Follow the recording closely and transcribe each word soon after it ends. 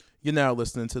You're now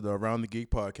listening to the Around the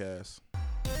Geek podcast.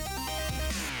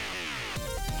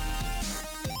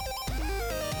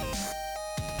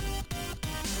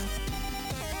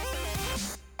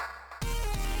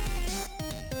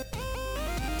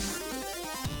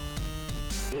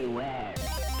 Beware.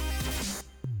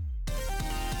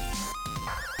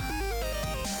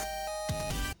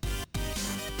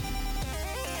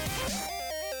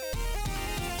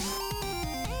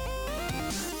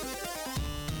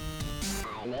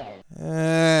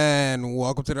 And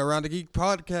welcome to the Around the Geek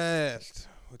podcast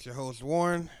with your host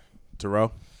Warren,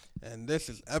 Terrell. and this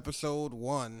is episode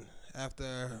 1.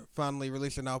 After finally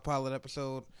releasing our pilot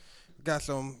episode, got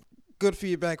some good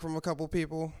feedback from a couple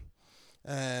people,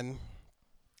 and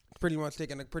pretty much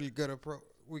taking a pretty good approach.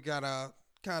 We got a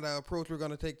kind of approach we're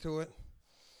going to take to it.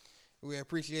 We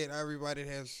appreciate everybody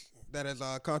that has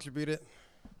contributed,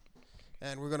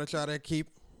 and we're going to try to keep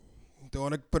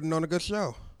putting on a good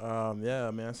show.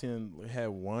 Yeah, man, I seen we had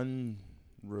one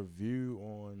review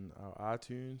on our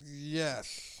iTunes.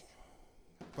 Yes.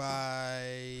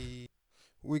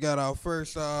 We got our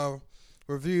first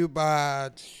review by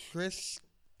Triskadeka?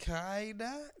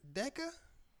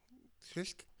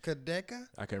 Triskadeka?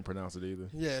 I can't pronounce it either.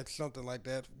 Yeah, it's something like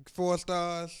that. 4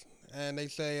 stars. And they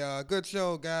say, good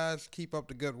show, guys. Keep up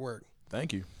the good work.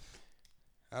 Thank you.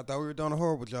 I thought we were doing a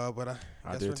horrible job, but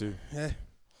I did too. Yeah.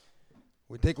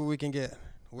 We take what we can get,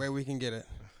 where we can get it.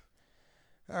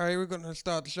 All right, we're going to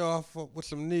start the show off with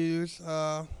some news.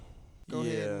 Go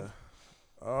ahead.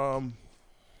 I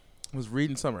was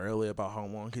reading something earlier about how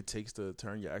long it takes to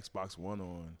turn your Xbox One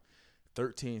on.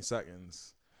 13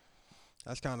 seconds.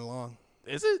 That's kind of long.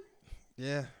 Is it?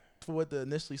 Yeah. For what to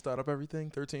initially start up everything,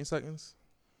 13 seconds?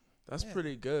 That's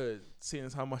pretty good, seeing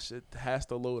as how much it has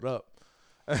to load up.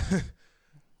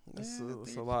 That's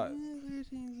a lot.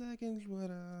 13 seconds, but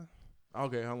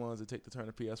Okay, how long does it take to turn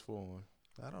the PS4 on?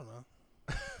 I don't know.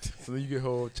 So then you get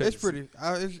whole. It's pretty.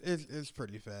 It's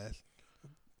pretty fast.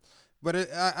 But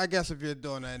I guess if you're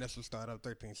doing that initial startup,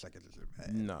 13 seconds isn't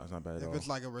bad. No, it's not bad at all. If it's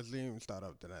like a resume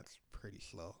startup, then that's pretty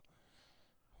slow.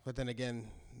 But then again,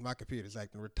 my computer's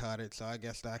acting retarded, so I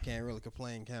guess I can't really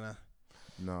complain, can I?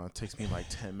 No, it takes me like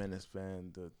 10 minutes,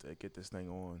 man, to get this thing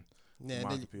on. Yeah.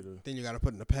 My computer. Then you got to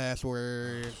put in the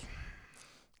password.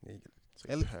 It's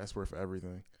like a password for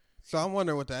everything. So I'm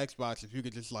wondering with the Xbox, if you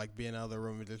could just like be in another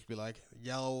room and just be like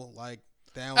yell like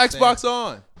downstairs. Xbox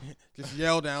on. Just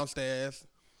yell downstairs.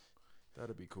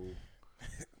 That'd be cool.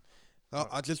 Oh,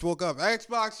 I just woke up.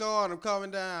 Xbox on. I'm coming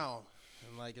down.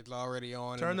 And like it's already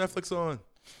on. Turn Netflix on.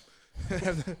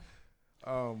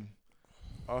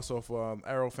 Also for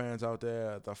Arrow fans out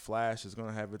there, The Flash is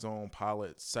gonna have its own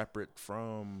pilot separate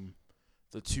from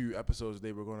the 2 episodes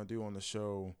they were gonna do on the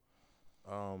show.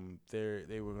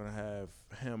 They were gonna have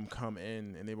him come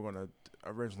in, and they were gonna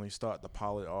originally start the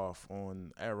pilot off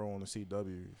on Arrow on the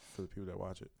CW for the people that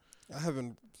watch it. I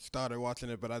haven't started watching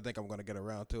it, but I think I'm gonna get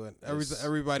around to it.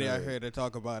 Everybody I hear that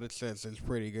talk about it says it's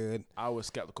pretty good. I was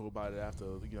skeptical about it after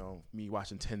me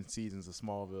watching 10 seasons of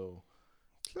Smallville.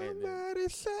 Somebody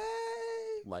say.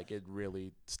 Like it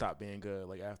really stopped being good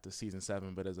like after season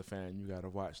 7, but as a fan you gotta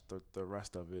watch the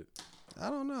rest of it. I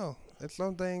don't know. It's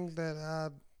some things that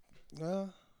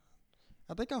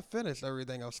I think I finished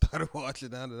everything I've started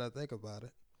watching now that I think about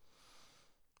it.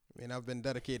 I mean, I've been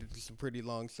dedicated to some pretty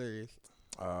long series.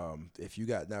 If you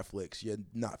got Netflix, you're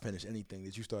not finished anything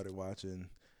that you started watching.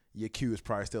 Your queue is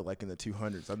probably still like in the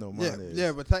 200s. I know mine is.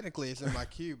 Yeah, but technically it's in my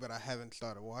queue, but I haven't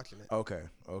started watching it. Okay,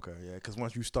 yeah. Because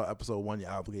once you start episode 1,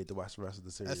 you're obligated to watch the rest of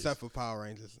the series. Except for Power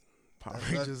Rangers. Power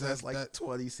Rangers has like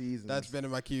 20 seasons. That's been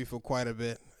in my queue for quite a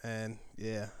bit, and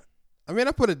yeah. I mean,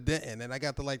 I put a dent in, and I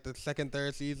got to like the 2nd,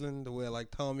 3rd season, to where like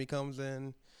Tommy comes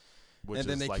in, which and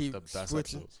then is they like keep the best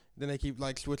switching. episodes. Then they keep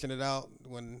like switching it out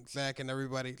when Zach and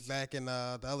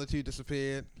the other 2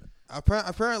 disappeared.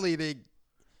 Apparently they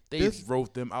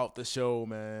wrote them out the show,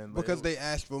 man. Because they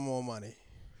asked for more money.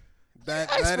 They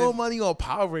asked for money on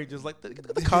Power Rangers, like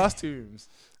the costumes.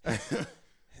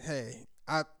 Hey,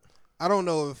 I don't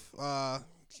know if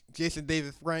Jason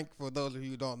David Frank, for those of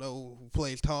you who don't know who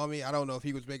plays Tommy, I don't know if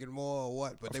he was making more or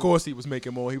what. But of course he was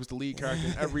making more. He was the lead character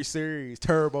in every series.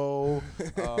 Turbo,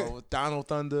 Donald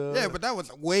Thunder. Yeah, but that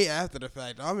was way after the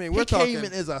fact. I mean, he came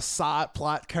in as a side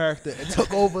plot character and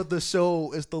took over the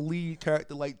show as the lead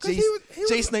character. Like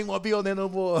Jason ain't want to be on there no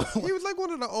more. He was like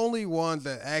one of the only ones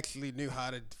that actually knew how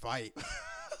to fight.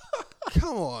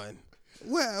 Come on.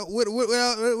 Well,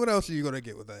 what else are you gonna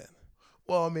get with that?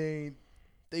 Well, I mean,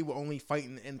 they were only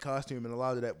fighting in costume, and a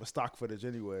lot of that was stock footage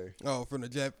anyway. Oh, from the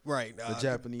the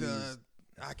Japanese.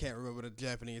 I can't remember the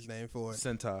Japanese name for it.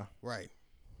 Sentai. Right.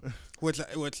 which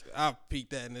I've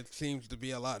peeked at, and it seems to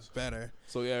be a lot better.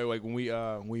 So yeah, like when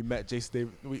we met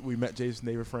Jason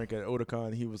David Frank at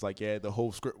Otakon, he was like, yeah, the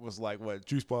whole script was like what,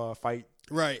 juice bar fight,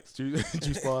 Right.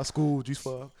 juice bar school, juice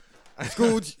bar,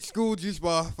 School juice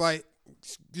bar fight.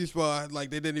 Juice bar,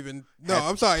 like they didn't even. No, Hap-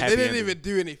 I'm sorry, they happy didn't ending. even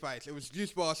do any fights. It was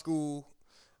juice bar school.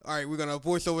 All right, we're gonna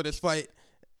voice over this fight.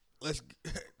 Let's.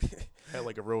 had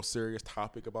like a real serious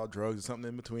topic about drugs or something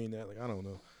in between that. Like I don't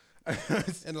know.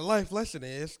 And the life lesson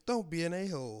is don't be an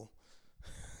a-hole.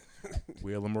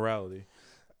 Wheel of morality.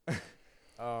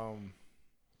 I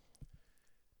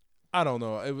don't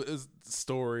know. It was a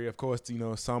story. Of course,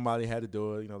 somebody had to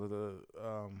do it.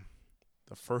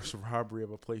 The first robbery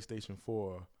of a PlayStation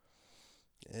 4.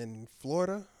 In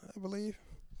Florida, I believe.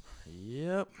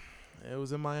 Yep. It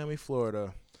was in Miami,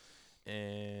 Florida.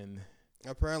 And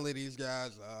Apparently these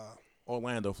guys.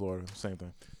 Orlando, Florida. Same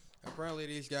thing. Apparently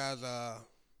these guys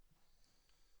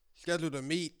scheduled a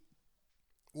meet,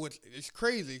 which is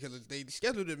crazy because they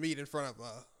scheduled a meet in front of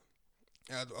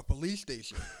a police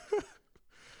station.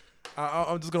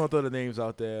 I'm just going to throw the names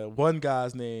out there. One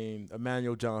guy's name,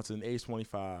 Emmanuel Johnson, age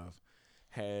 25,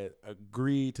 had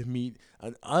agreed to meet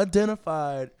an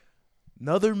unidentified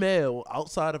another male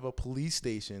outside of a police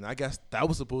station. I guess that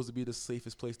was supposed to be the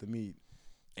safest place to meet.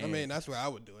 I mean, that's where I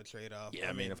would do a trade-off. Yeah,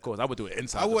 I mean, of course, I would do it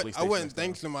inside I the police station. I wouldn't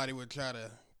think somebody would try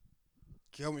to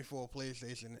kill me for a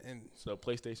PlayStation So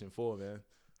PlayStation 4, man.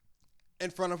 in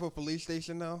front of a police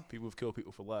station, though. People have killed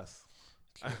people for less.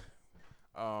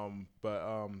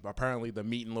 But apparently the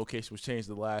meeting location was changed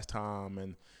the last time,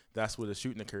 and that's where the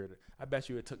shooting occurred. I bet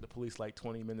you it took the police like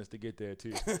 20 minutes to get there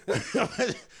too.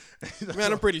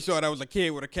 Man, I'm pretty sure that was a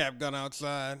kid with a cap gun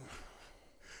outside.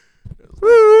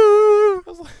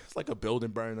 It's like a building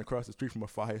burning across the street from a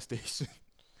fire station.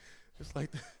 It's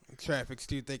like Traffic's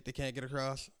too thick; they can't get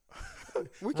across.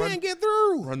 We can't get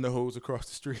through. Run the hose across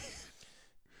the street.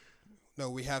 No,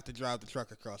 we have to drive the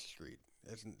truck across the street.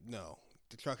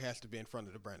 The truck has to be in front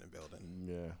of the Brandon building.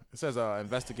 Yeah, it says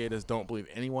investigators don't believe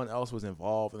anyone else was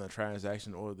involved in the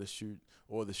transaction or the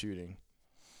shooting.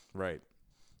 Right.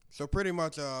 So pretty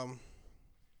much,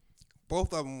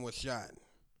 both of them was shot.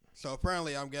 So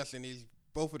apparently, I'm guessing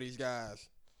both of these guys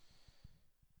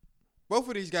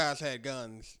had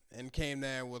guns and came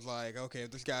there and was like, okay,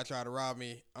 if this guy tried to rob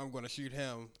me, I'm gonna shoot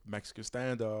him. Mexican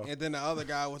standoff. And then the other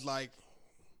guy was like,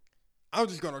 I'm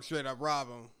just gonna straight up rob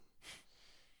him.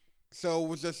 So it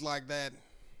was just like that.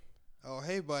 Oh,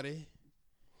 hey, buddy.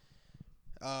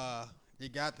 You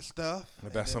got the stuff. I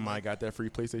bet somebody got that free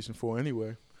PlayStation 4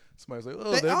 anyway. Somebody's like,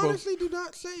 oh, They they're honestly do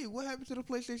not say what happened to the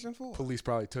PlayStation 4. Police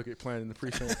probably took it, planted in the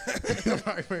precinct.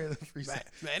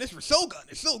 Man, this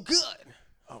Resogun is so good.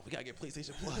 Oh, we gotta get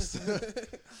PlayStation Plus.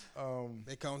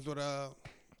 It comes with a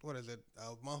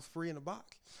month free in the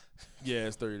box. Yeah,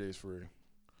 it's 30 days free.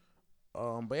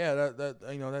 But yeah,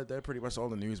 that pretty much all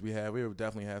the news we have. We will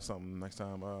definitely have something next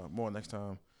time. More next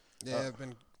time. Yeah, it's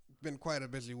been quite a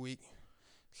busy week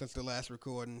since the last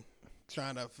recording.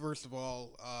 Trying to first of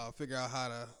all figure out how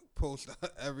to post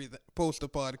the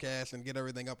podcast and get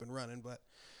everything up and running. But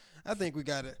I think we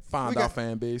got it. Find our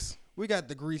fan base. We got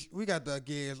the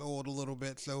gears oiled a little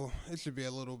bit, so it should be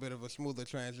a little bit of a smoother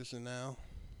transition now.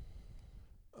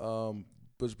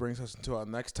 Which brings us into our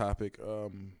next topic.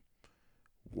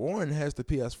 Warren has the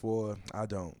PS4. I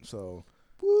don't. So,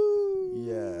 woo.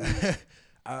 Yeah,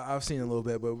 I've seen a little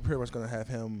bit, but we're pretty much gonna have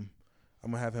him.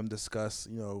 I'm gonna have him discuss.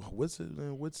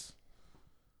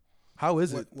 How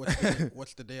is it?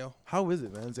 What's the deal? How is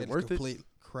it, man? Is it worth it? Complete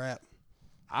crap.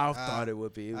 I thought it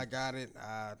would be. I got it.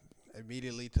 I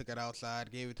immediately took it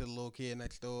outside, gave it to the little kid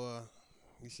next door.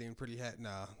 He seemed pretty happy.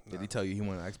 Nah. Did he tell you he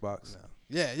wanted an Xbox? No.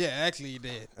 Yeah, actually he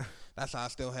did. That's how I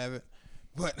still have it.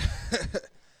 But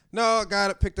no, I got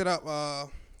it, picked it up.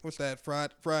 What's that?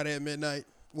 Friday at midnight.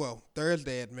 Well,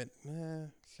 Thursday at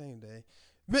same day.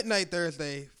 Midnight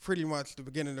Thursday, pretty much the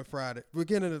beginning of Friday.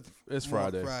 It's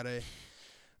Friday. Friday.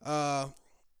 Turned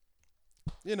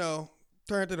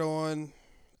it on.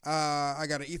 I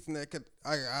got an Ethernet.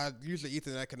 I use the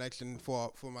Ethernet connection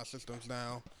for my systems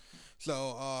now. So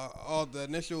all the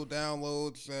initial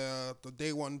downloads, the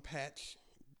day one patch,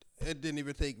 it didn't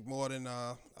even take more than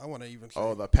I want to even say.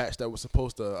 Oh, the patch that was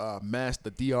supposed to mask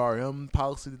the DRM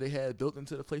policy that they had built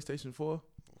into the PlayStation 4.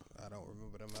 I don't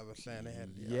remember them ever saying they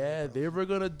had. Yeah, they were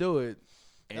gonna do it.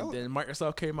 And then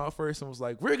Microsoft came out first and was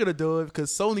like, "We're gonna do it,"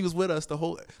 because Sony was with us the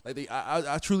whole. Like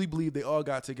I truly believe they all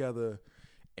got together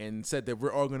and said that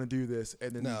we're all gonna do this.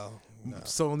 And then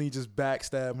Sony just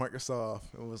backstabbed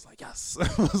Microsoft and was like, "Yes,"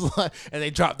 and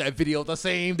they dropped that video the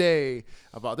same day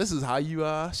about this is how you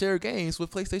share games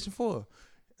with PlayStation 4.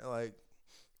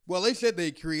 Well, they said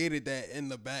they created that in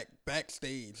the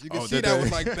backstage. You can Oh, see did that they?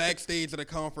 was like backstage at the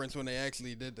conference when they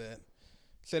actually did that.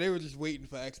 So they were just waiting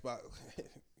for Xbox.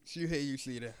 You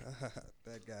see that.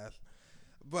 That guys.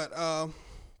 But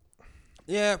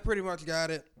yeah, pretty much got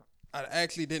it. I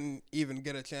actually didn't even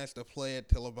get a chance to play it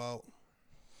till about.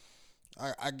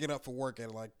 I get up for work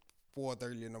at like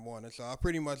 4:30 in the morning, so I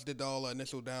pretty much did all the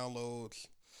initial downloads.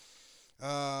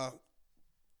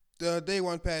 The day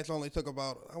one patch only took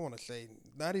about, I want to say,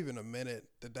 not even a minute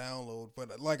to download.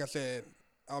 But like I said,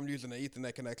 I'm using an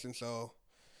Ethernet connection, so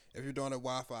if you're doing it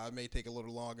Wi-Fi, it may take a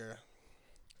little longer.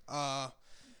 I'm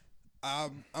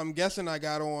guessing I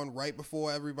got on right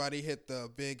before everybody hit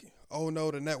the big, oh no,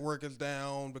 the network is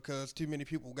down because too many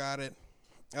people got it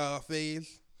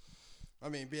phase. I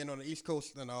mean, being on the East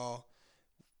Coast and all,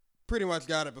 pretty much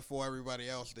got it before everybody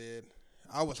else did.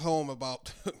 I was home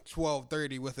about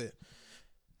 12:30 with it.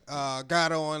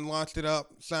 Got on, launched it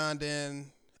up, signed in,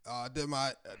 did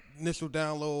my initial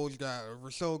downloads, got a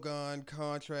Resogun,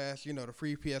 Contrast, the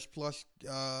free PS Plus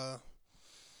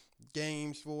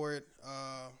games for it.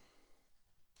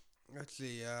 Let's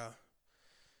see.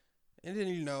 And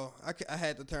then, I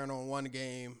had to turn on one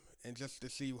game and just to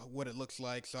see what it looks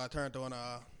like. So I turned on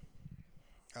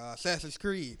Assassin's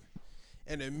Creed.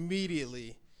 And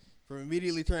immediately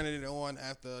turning it on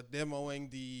after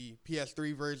demoing the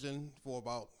PS3 version for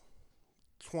about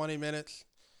 20 minutes,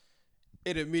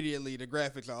 the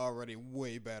graphics are already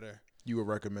way better. You would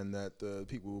recommend that the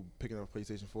people picking up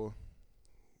PlayStation 4?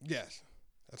 Yes.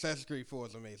 Assassin's Creed 4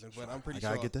 is amazing, but I'm pretty sure.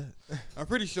 I gotta get that. I'm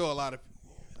pretty sure a lot of,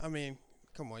 come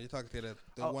on, you're talking to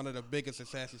one of the biggest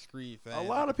Assassin's Creed fans. A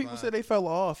lot of people say they fell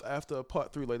off after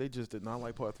Part 3. Like, they just did not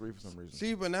like Part 3 for some reason.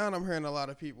 See, but now I'm hearing a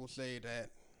lot of people say that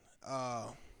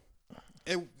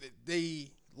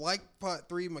they like Part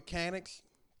 3 mechanics,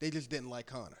 they just didn't like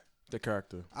Connor. The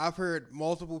character. I've heard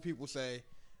multiple people say,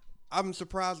 I'm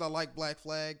surprised I like Black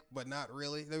Flag, but not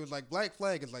really. They was like, Black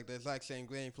Flag is like the exact same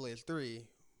gameplay as 3.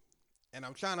 And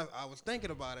I was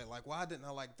thinking about it, like, why didn't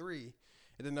I like 3?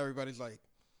 And then everybody's like,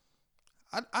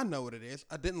 I know what it is.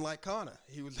 I didn't like Connor.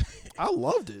 He was. I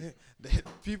loved it.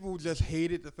 People just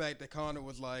hated the fact that Connor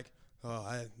was like, oh,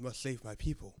 I must save my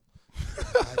people.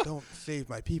 I don't save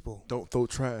my people. Don't throw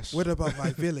trash. What about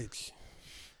my village?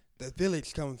 The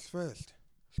village comes first.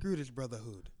 Screw this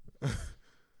brotherhood.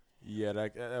 Yeah,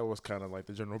 that was kind of like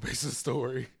the general basis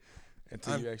story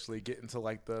until you actually get into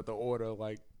like the order.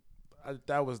 Like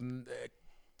that was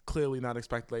clearly not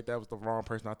expected. Like that was the wrong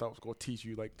person I thought was going to teach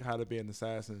you like how to be an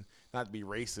assassin, not to be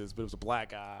racist, but it was a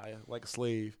black guy, like a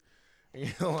slave.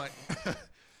 Like.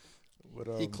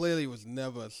 But, he clearly was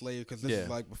never a slave because this is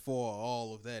like before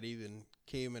all of that even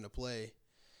came into play.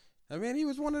 I mean, he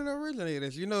was one of the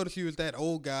originators. You notice he was that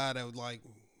old guy that was like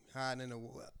hiding in the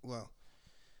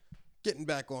getting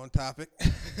back on topic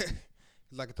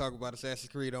because I could talk about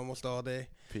Assassin's Creed almost all day.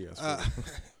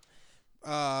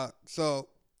 PS4. So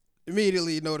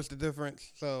immediately noticed the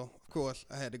difference. So of course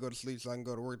I had to go to sleep so I can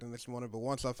go to work the next morning. But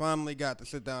once I finally got to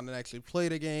sit down and actually play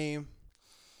the game,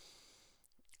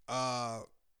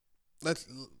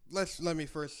 let me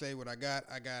first say what I got.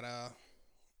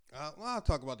 I'll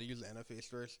talk about the user interface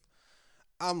first.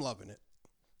 I'm loving it.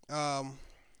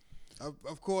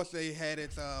 Of course, they had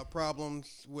its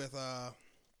problems with.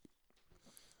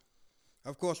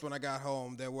 Of course, when I got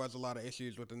home, there was a lot of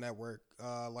issues with the network.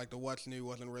 Like the What's New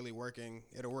wasn't really working.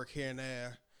 It'll work here and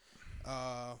there.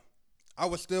 I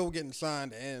was still getting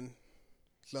signed in,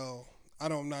 so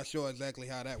I'm not sure exactly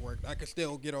how that worked. I could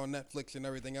still get on Netflix and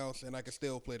everything else, and I could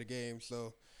still play the game.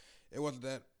 So it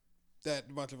wasn't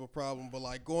that much of a problem. But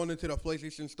like going into the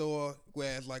PlayStation Store,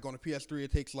 whereas like on the PS3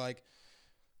 it takes like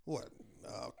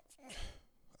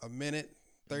a minute,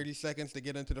 30 seconds to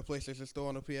get into the PlayStation Store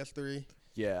on the PS3.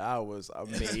 Yeah, I was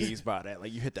amazed by that.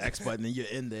 Like you hit the X button and you're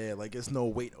in there. Like it's no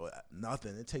wait or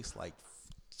nothing. It takes like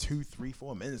 2, 3,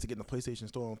 4 minutes to get in the PlayStation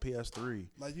Store on PS3.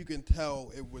 Like you can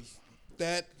tell it was.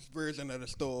 That version of the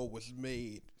store was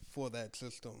made for that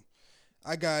system.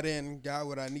 I got in, got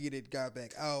what I needed, got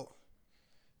back out,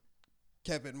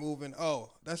 kept it moving.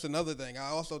 Oh, that's another thing. I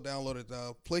also downloaded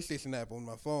the PlayStation app on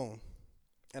my phone,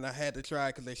 and I had to try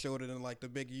it because they showed it in like the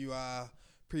big UI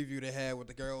preview they had with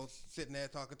the girls sitting there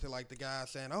talking to like the guy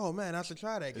saying, "Oh man, I should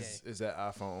try that game." Is that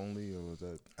iPhone only or is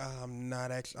that?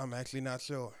 I'm actually not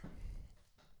sure.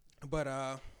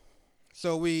 But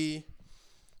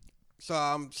So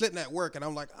I'm sitting at work, and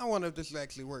I'm like, I wonder if this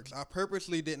actually works. I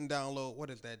purposely didn't download,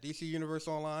 what is that, DC Universe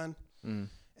Online?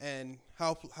 And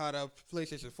how the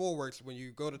PlayStation 4 works, when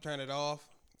you go to turn it off,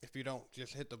 if you don't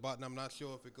just hit the button, I'm not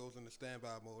sure if it goes into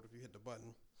standby mode if you hit the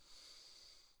button.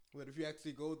 But if you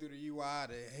actually go through the UI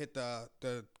to hit the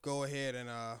go ahead and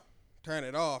turn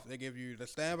it off, they give you the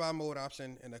standby mode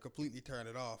option and a completely turn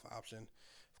it off option.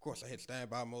 Of course, I hit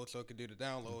standby mode so it could do the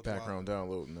downloads. Background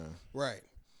downloading now. Right.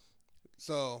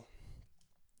 So,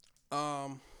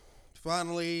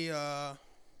 finally, so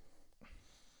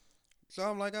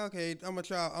I'm like, okay, I'm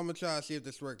gonna try to see if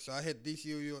this works. So I hit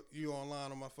DCU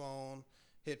online on my phone,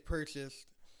 hit purchase.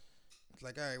 It's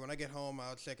like, all right, when I get home,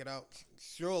 I'll check it out.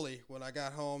 Surely, when I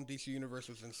got home, DC Universe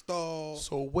was installed.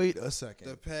 So wait a second.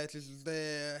 The patches was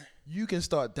there. You can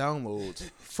start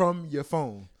downloads from your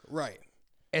phone. Right.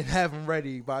 And have them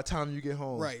ready by the time you get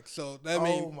home. Right. So that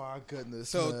means. Oh my goodness.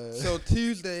 So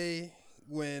Tuesday,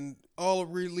 when all the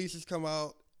releases come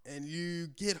out, and you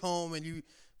get home and you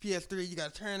PS3, you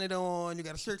gotta turn it on. You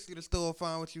gotta search through the store,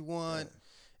 find what you want,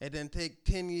 and then take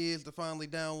 10 years to finally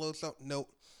download something. Nope.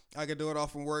 I can do it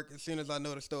off from work as soon as I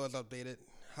know the store is updated.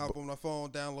 Hop on my phone,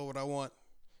 download what I want.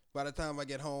 By the time I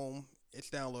get home, it's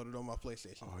downloaded on my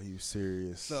PlayStation. Are you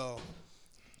serious? So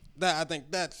I think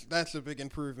that's a big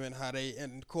improvement how they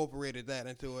incorporated that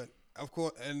into it. Of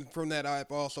course, and from that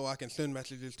app also I can send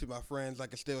messages to my friends. I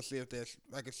can still see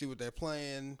I can see what they're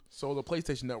playing. So the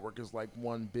PlayStation Network is like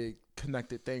one big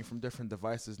connected thing from different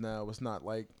devices now. It's not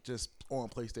like just on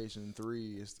PlayStation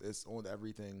 3. It's on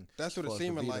everything. That's what it's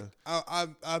seeming like.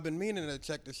 I've been meaning to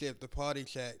check to see if the party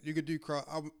chat you could do cross.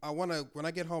 I wanna when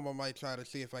I get home I might try to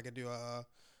see if I could do a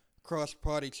cross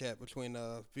party chat between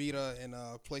Vita and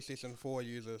PlayStation 4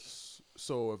 users.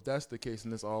 So if that's the case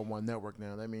and it's all one network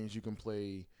now, that means you can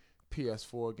play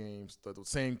PS4 games, the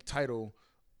same title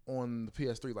on the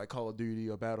PS3, like Call of Duty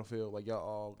or Battlefield. Like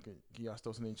y'all can y'all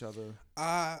still send each other?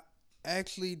 I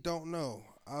actually don't know.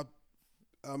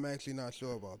 I'm actually not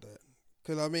sure about that.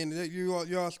 Cause I mean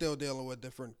you are still dealing with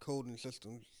different coding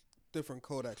systems, different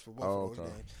codecs for both of those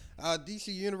games.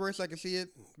 DC Universe, I can see it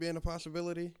being a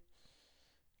possibility,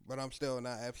 but I'm still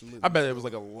not absolutely. I bet it was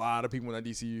like a lot of people in that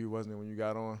DCU, wasn't it, when you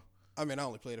got on? I mean, I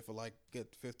only played it for like good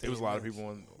 15 It was a lot of minutes.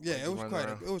 people on. Yeah, it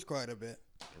was quite a bit.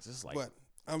 It's just like, But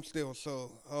I'm still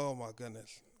so. Oh my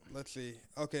goodness. Let's see.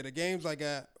 Okay, the games I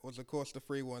got was of course the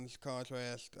free ones: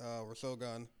 Contrast,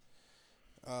 Resogun,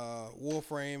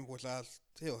 Warframe, which I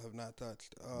still have not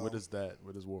touched. what is that?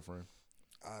 What is Warframe?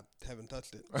 I haven't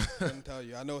touched it. Couldn't tell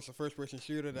you. I know it's a first-person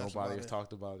shooter. That's Nobody about has it.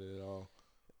 talked about it at all.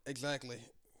 Exactly.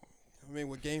 I mean,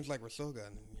 with games like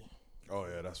Resogun. Oh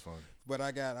yeah, that's fun. But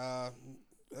I got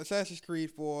Assassin's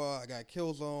Creed 4. I got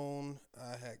Killzone.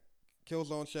 I had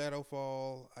Killzone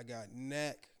Shadowfall. I got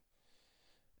Knack.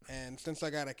 And since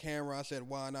I got a camera, I said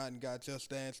why not and got Just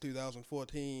Dance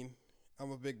 2014.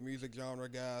 I'm a big music genre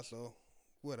guy, so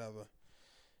whatever.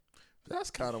 That's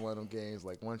kind of one of them games.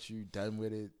 Like once you done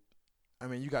with it, I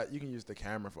mean, you can use the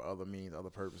camera for other means, other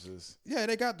purposes. Yeah,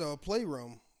 they got the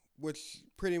Playroom, which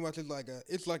pretty much is like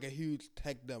a huge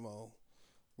tech demo,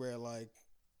 where like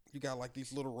you got like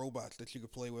these little robots that you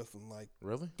could play with and like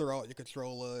Really? throw out your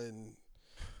controller and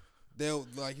they'll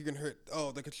like you can hurt.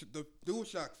 Oh, the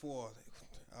DualShock 4.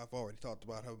 I've already talked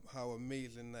about how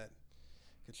amazing that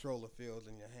controller feels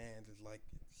in your hands. It's like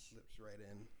it slips right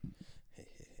in.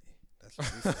 That's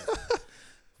what we say.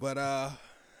 But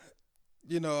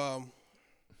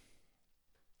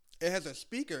it has a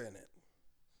speaker in it,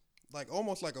 like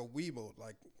almost like a Wiimote.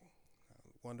 Like, I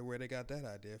wonder where they got that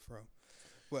idea from.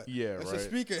 But Yeah, it's right. a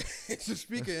speaker. It's a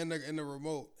speaker in the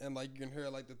remote, and like you can hear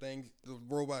like the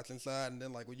robots inside, and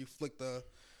then like when you flick the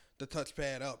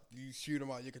touchpad up, you shoot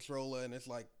them out your controller, and it's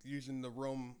like using the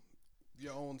room,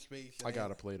 your own space. I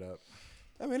gotta play that.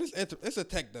 I mean, it's a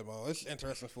tech demo. It's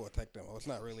interesting for a tech demo. It's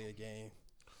not really a game.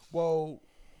 Well,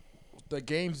 the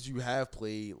games you have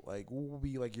played, like, what would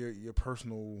be like your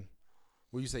personal?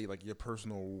 What do you say, like your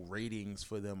personal ratings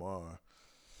for them are?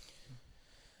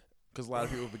 Because a lot of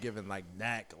people have been giving like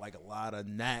knack, like a lot of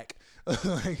knack.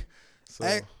 Like,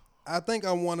 so I think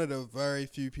I'm one of the very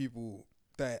few people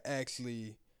that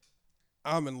actually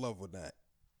I'm in love with that.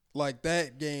 Like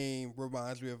that game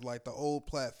reminds me of like the old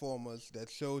platformers that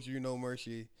shows you no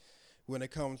mercy when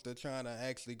it comes to trying to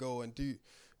actually go and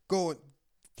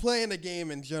playing the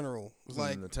game in general. it's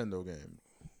Like a Nintendo game,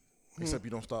 except you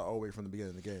don't start all the way from the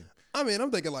beginning of the game. I mean,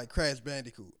 I'm thinking like Crash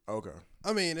Bandicoot. Okay.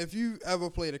 I mean, if you ever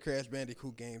played a Crash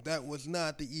Bandicoot game, that was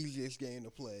not the easiest game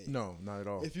to play. No, not at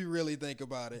all. If you really think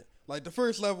about it. Like the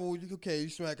first level, you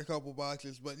smack a couple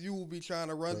boxes, but you will be trying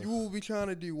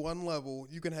to do one level.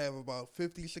 You can have about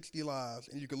 50, 60 lives,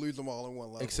 and you can lose them all in one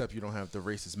level. Except you don't have the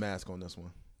racist mask on this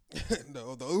one.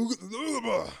 No,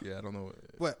 Yeah, I don't know.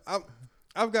 But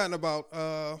I've gotten about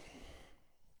I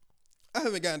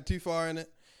haven't gotten too far in it.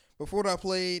 Before I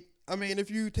played, I mean,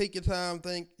 if you take your time,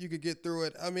 think you could get through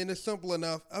it. I mean, it's simple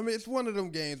enough. I mean, it's one of them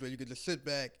games where you could just sit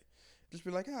back, just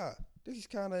be like, this is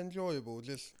kind of enjoyable.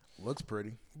 Just Looks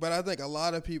pretty. But I think a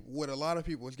lot of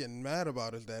people is getting mad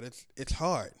about is that it's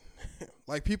hard.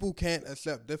 Like, people can't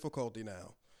accept difficulty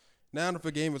now. Now if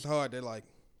a game is hard, they're like,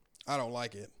 I don't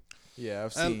like it. Yeah,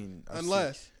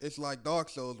 Unless it's like Dark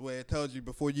Souls, where it tells you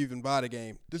before you even buy the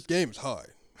game, this game is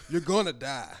hard. You're gonna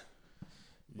die.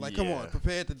 Like, come on,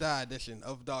 prepare to die edition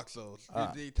of Dark Souls.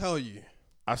 They tell you.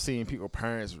 I've seen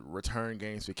parents return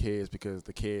games for kids because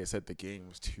the kids said the game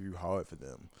was too hard for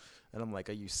them. And I'm like,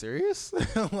 are you serious?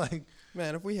 I'm like,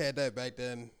 man, if we had that back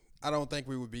then, I don't think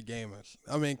we would be gamers.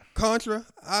 I mean, Contra,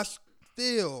 I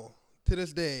still, to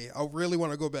this day, I really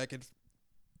want to go back and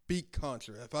beat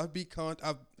Contra. If I beat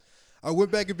Contra, I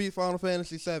went back and beat Final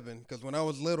Fantasy VII because when I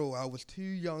was little, I was too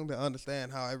young to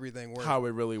understand how everything worked. How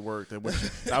it really worked. And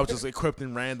I was just equipped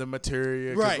in random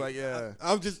material. Right. Like, yeah.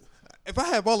 I was just, if I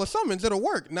have all the summons, it'll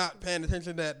work. Not paying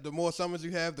attention that the more summons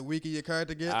you have, the weaker your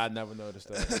character gets. I never noticed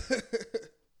that.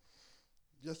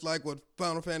 Just like with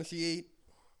Final Fantasy VIII.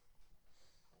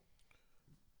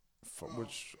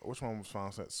 Which one was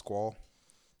Final Fantasy? Squall?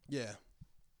 Yeah.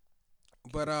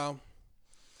 But I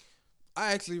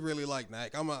actually really like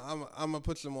Knack. I'm gonna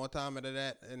put some more time into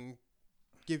that and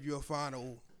give you a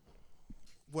final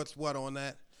what's what on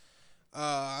that.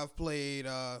 I've played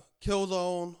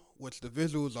Killzone, which the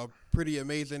visuals are pretty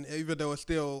amazing, even though it's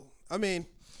still, I mean,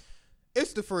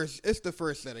 it's the first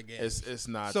set of games. It's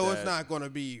not so it's not going to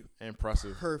be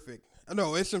impressive. Perfect.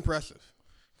 No, it's impressive.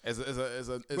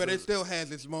 But it still has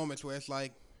its moments where it's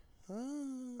like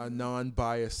a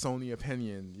non-biased Sony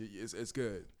opinion. It's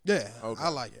good. Yeah, okay. I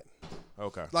like it.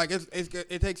 Okay. Like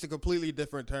it takes a completely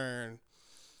different turn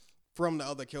from the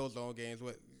other Killzone games.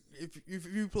 If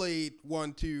you played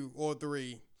 1, 2, or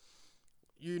 3,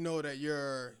 you know that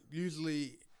you're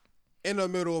usually in the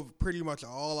middle of pretty much an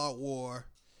all-out war.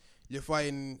 You're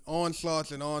fighting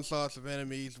onslaughts and onslaughts of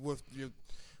enemies with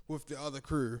the other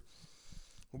crew.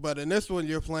 But in this one,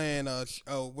 you're playing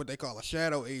what they call a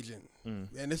shadow agent.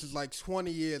 And this is like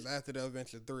 20 years after the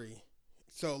events of 3.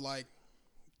 So, like,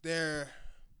 they're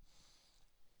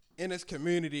in this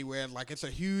community where, like, it's a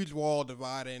huge wall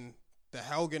dividing the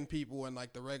Helgen people and,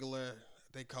 like, the regular,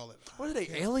 they call it. What are they,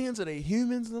 aliens? Are they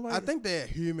humans? I think they're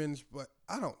humans, but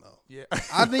I don't know. Yeah.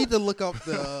 I need to look up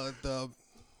the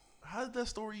How did that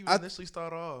story even initially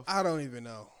start off? I don't even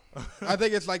know. I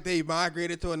think it's like they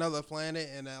migrated to another planet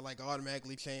and like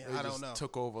automatically changed. I don't know.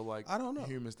 Took over like I don't know.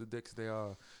 Humans, the dicks they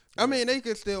are. I mean, they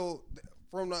could still,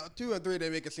 from the 2 and 3, they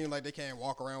make it seem like they can't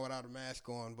walk around without a mask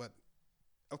on, but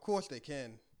of course they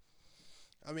can.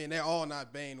 I mean, they're all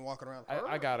not Bane walking around.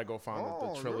 I gotta go find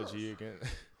the trilogy again.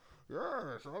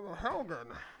 Yes, I'm a Helgen.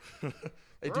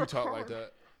 They do talk like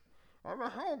that. I'm a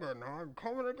Helgen. I'm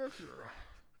coming to get you.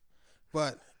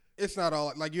 But it's not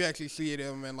all like you actually see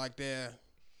them and like they're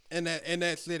in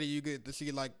that city. You get to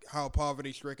see like how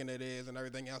poverty stricken it is and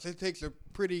everything else. It takes a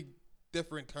pretty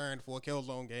different turn for a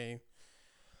Killzone game.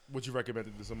 Would you recommend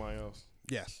it to somebody else?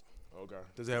 Yes. Okay.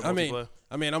 Does it have multiplayer?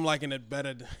 I mean, I'm liking it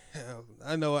better.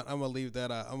 I know what I'm gonna leave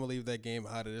that. I'm gonna leave that game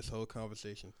out of this whole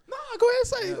conversation. No, go ahead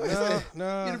say it.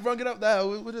 No, you bring it up now.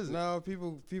 What is it? No,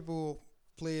 people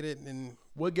played it and.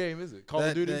 What game is it? Call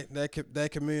of Duty.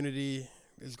 That community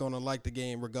is gonna like the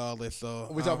game regardless. So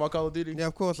we talking about Call of Duty? Yeah,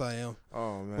 of course I am.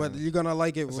 Oh man, but you're gonna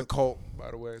like it. It's a cult,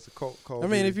 by the way. It's a cult. I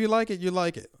mean, if you like it, you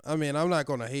like it. I mean, I'm not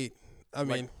gonna hate. I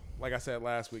mean, like I said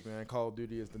last week, man, Call of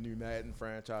Duty is the new Madden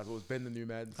franchise. Well, it's been the new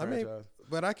Madden franchise. I mean,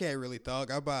 but I can't really talk.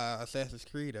 I buy Assassin's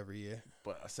Creed every year.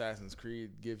 But Assassin's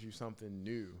Creed gives you something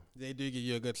new. They do give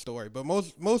you a good story. But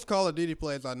most Call of Duty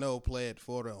players I know play it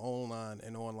for the online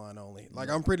and online only. Like,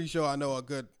 I'm pretty sure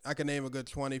I can name a good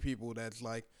 20 people that's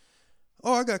like,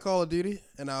 oh, I got Call of Duty.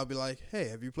 And I'll be like, hey,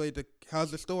 have you played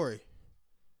how's the story?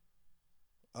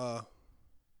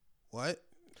 What?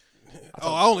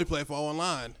 I only play for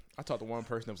online. I talked to one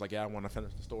person that was like, yeah, I want to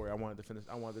finish the story. I wanted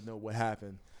to know what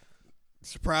happened.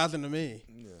 Surprising to me.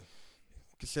 Yeah.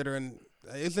 Considering,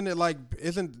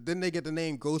 didn't they get the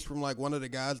name Ghost from like one of the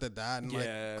guys that died in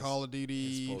like Call of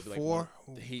Duty 4?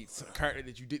 Like a character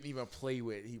that you didn't even play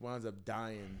with. He winds up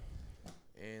dying.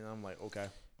 And I'm like, okay.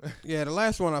 Yeah, the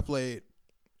last one I played,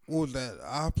 what was that?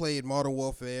 I played Modern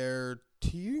Warfare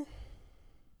 2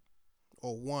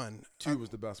 or 1. 2 was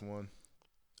the best one.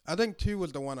 I think 2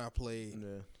 was the one I played.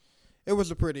 Yeah. It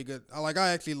was a pretty good. I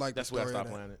actually liked the story. That's why I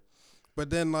stopped playing it. But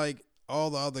then like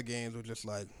all the other games were just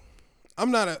like,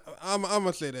 I'm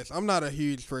gonna say this. I'm not a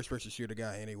huge first-person shooter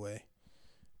guy anyway,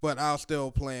 but I'll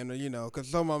still play them, because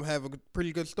some of them have a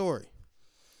pretty good story.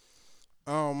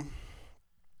 But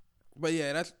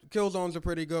yeah, Killzone's a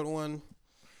pretty good one.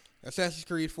 Assassin's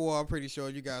Creed 4, I'm pretty sure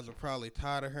you guys are probably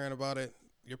tired of hearing about it.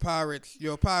 You're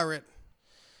a pirate.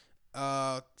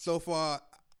 So far,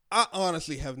 I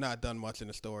honestly have not done much in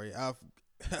the story.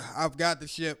 I've got the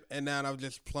ship, and now I'm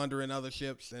just plundering other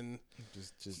ships and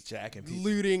just jacking people,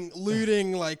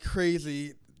 looting like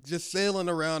crazy, just sailing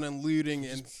around and looting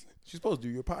and. She's supposed to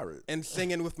do your pirate. And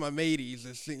singing with my mateys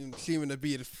is seeming to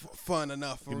be fun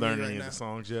enough for you me learned right any now. of the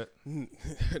songs yet?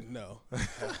 No,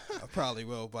 I probably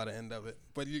will by the end of it.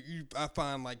 But I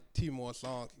find like 2 more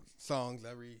songs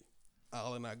every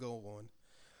island I go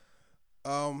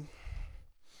on.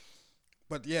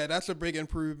 But yeah, that's a big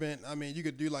improvement. I mean, you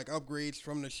could do like upgrades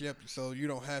from the ship, so you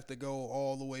don't have to go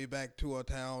all the way back to a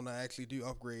town to actually do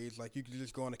upgrades. Like you could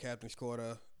just go on the captain's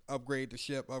quarter, upgrade the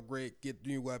ship, get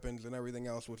new weapons and everything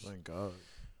else, Thank God.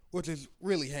 which is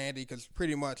really handy because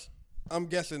pretty much, I'm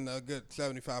guessing a good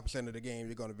 75% of the game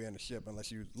you're going to be on the ship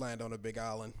unless you land on a big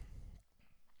island.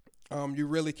 You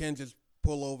really can just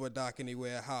pull over, dock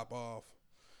anywhere, hop off,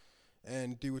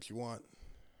 and do what you want.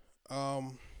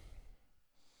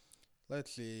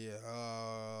 Let's see.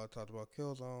 Talked about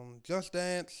Killzone. Just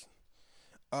Dance.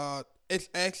 It's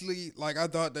actually, like, I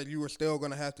thought that you were still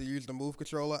going to have to use the Move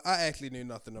controller. I actually knew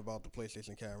nothing about the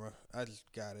PlayStation camera. I just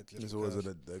got it. So was it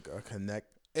a Kinect?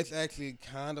 It's actually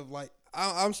kind of like,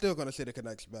 I'm still going to say the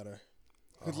Kinect's better.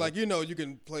 Because, like, you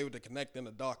can play with the Kinect in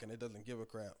the dock and it doesn't give a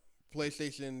crap.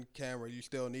 PlayStation camera, you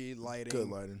still need lighting. Good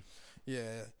lighting.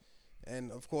 Yeah.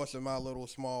 And, of course, in my little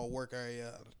small work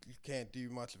area, you can't do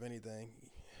much of anything.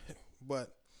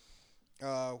 But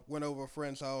went over a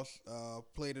friend's house,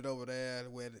 played it over there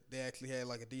where they actually had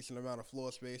like a decent amount of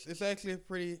floor space. It's actually if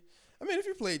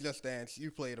you play Just Dance, you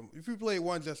played them. If you play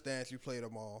one Just Dance, you played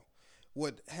them all.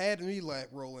 What had me like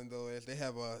rolling though is they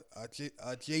have a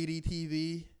JD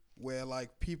TV where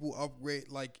like people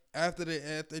upgrade, like after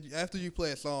you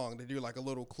play a song, they do like a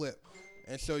little clip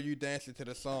and show you dancing to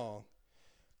the song.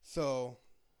 So,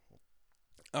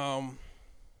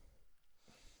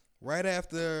 right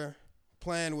after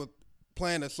playing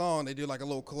the song, they do like a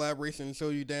little collaboration and show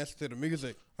you dancing to the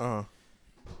music.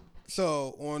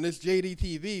 So on this JD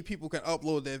TV, people can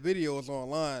upload their videos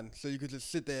online, so you can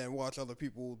just sit there and watch other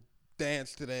people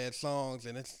dance to their songs,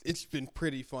 and it's been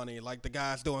pretty funny. Like the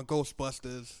guys doing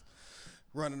Ghostbusters,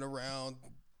 running around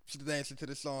dancing to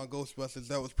the song Ghostbusters.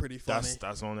 That was pretty funny.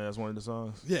 That's on there as one of the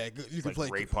songs. Yeah, you can like play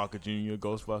Ray Parker Jr.,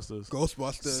 Ghostbusters.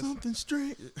 Something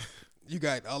straight. You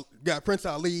got Prince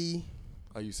Ali.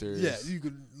 Are you serious? Yeah, you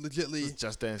could legitly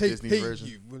Just Dance Disney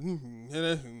version.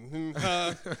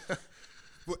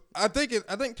 But I think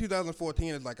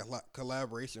 2014 is like a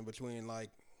collaboration between like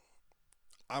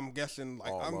I'm guessing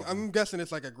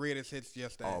it's like a greatest hits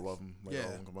Just Dance. All of them. All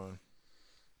of them combined.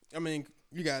 I mean,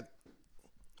 you got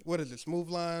what is it? Smooth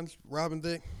Lines, Robin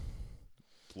Thicke,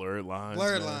 Blurred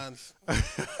Lines.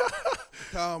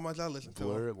 How much I listen to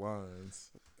Blurred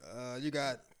Lines. You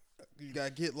got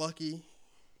Get Lucky.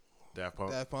 Daft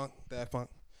Punk.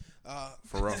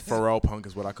 Pharrell Punk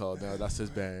is what I call it now. That's his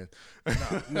band.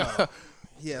 No.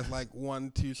 He has like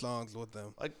 1-2 songs with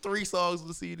them. Like 3 songs on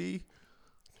the CD.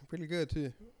 Pretty good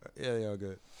too. Yeah,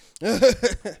 good.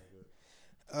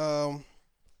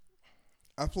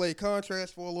 I played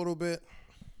Contrast for a little bit.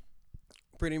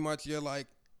 Pretty much, you're like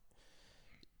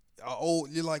in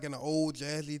an old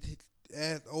jazzy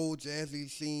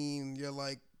scene. You're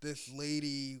like this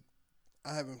lady.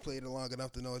 I haven't played it long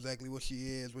enough to know exactly what she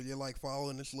is, but you're like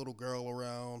following this little girl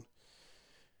around,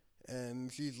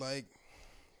 and she's like,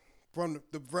 from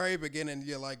the very beginning,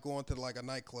 you're like going to like a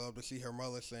nightclub to see her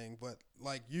mother sing, but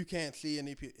like you can't see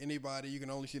anybody. You can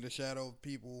only see the shadow of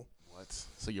people. What?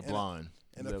 So you're blind.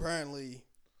 And apparently,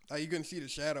 like you can see the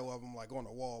shadow of them like on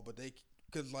the wall, but they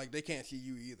can't see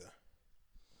you either.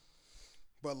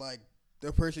 But like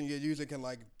the person you're using can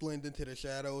like blend into the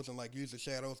shadows and like use the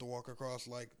shadows to walk across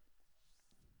like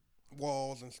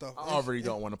walls and stuff. I already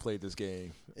don't want to play this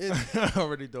game. I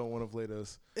already don't want to play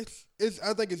this. I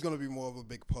think it's gonna be more of a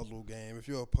big puzzle game. If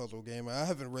you're a puzzle gamer, I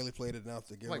haven't really played it enough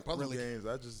to give like puzzle games.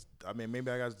 Maybe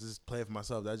I got to just play it for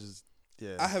myself.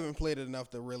 I haven't played it enough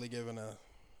to really give an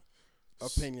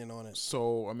opinion on it.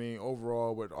 So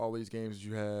overall, with all these games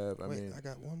you have, I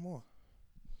got one more.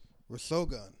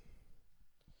 Resogun,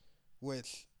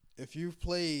 which if you've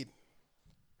played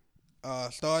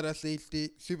Stardust HD,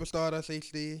 Super Stardust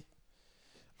HD,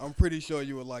 I'm pretty sure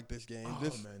you would like this game.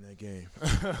 That game.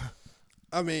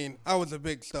 I was a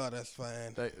big Stardust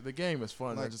fan. The game is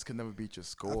fun. I just could never beat your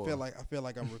score. I feel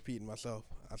like I'm repeating myself.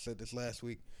 I said this last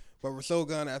week. But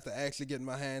Resogun, after actually getting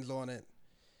my hands on it,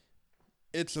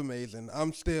 it's amazing.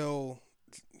 I'm still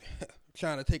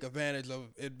trying to take advantage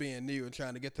of it being new and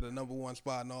trying to get to the number 1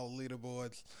 spot in all the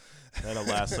leaderboards. That'll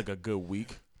last like a good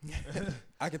week.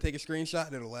 I can take a screenshot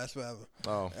and it'll last forever.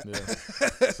 Oh yeah.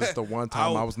 It's just the one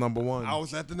time I was number one. I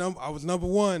was number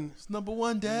one. It's number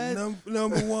one, Dad.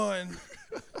 Number one.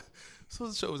 So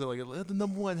the show was like the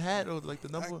number one hat or like the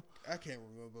number. I can't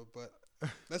remember, but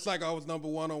that's like I was number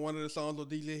one on one of the songs on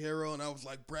DJ Hero, and I was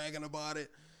like bragging about it.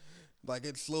 Like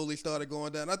it slowly started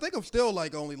going down. I think I'm still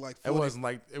like only like 40. It wasn't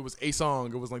like it was a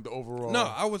song. It was like the overall.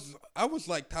 No, I was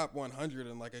like top 100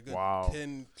 and like a good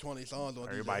 10, 20 songs on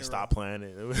Everybody DJ stopped playing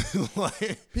it. It was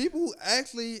like people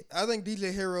actually. I think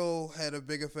DJ Hero had a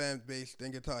bigger fan base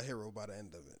than Guitar Hero by the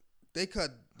end of it.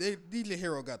 DJ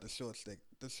Hero got the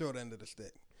short end of the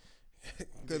stick.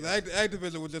 Because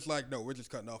Activision was just like, no, we're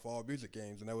just cutting off all music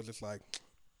games, and that was just like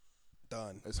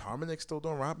done. Is Harmonix still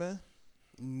doing Rock Band?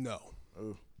 No.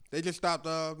 Ooh. They just stopped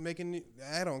making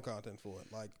add-on content for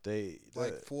it, like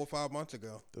 4 or 5 months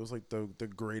ago. It was like the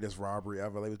greatest robbery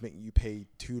ever. They was making you pay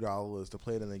 $2 to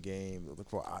play it in the game. Look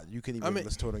for you can even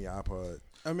listen to it on your iPod.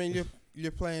 I mean,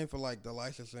 you're playing for like the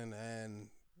licensing and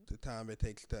the time it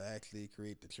takes to actually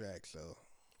create the track. So,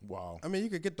 wow. I mean, you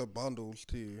could get the bundles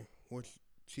too, which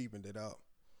cheapened it out.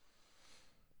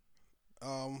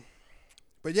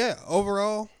 But yeah,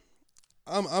 overall,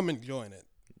 I'm enjoying it.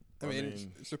 I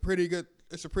mean, it's a pretty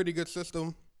good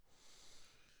system.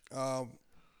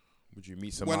 Would you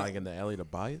meet somebody in the alley to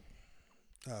buy it?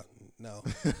 No,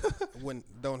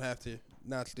 don't have to.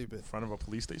 Not stupid. In front of a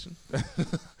police station?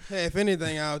 Hey, if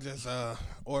anything, I'll just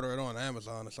order it on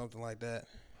Amazon or something like that.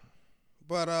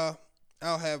 But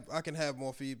I can have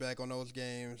more feedback on those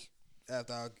games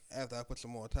after I put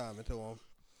some more time into them.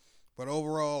 But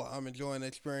overall, I'm enjoying the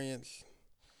experience.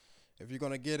 If you're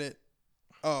gonna get it,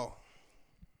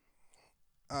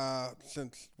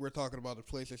 since we're talking about the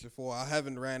PlayStation 4, I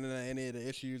haven't ran into any of the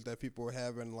issues that people were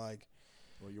having. Like,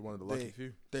 well, you're one of the lucky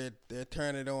few. They're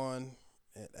turning it on,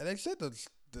 and they said the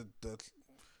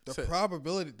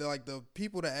probability, like the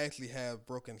people that actually have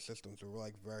broken systems are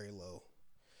like very low,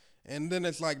 and then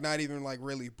it's like not even like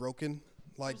really broken,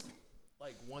 like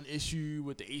one issue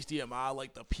with the HDMI,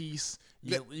 like the piece,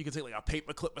 you can take like a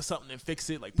paper clip or something and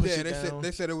fix it, like push it down. They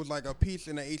said it was like a piece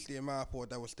in the HDMI port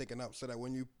that was sticking up, so that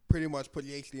when you pretty much put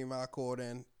your HDMI cord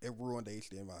in, it ruined the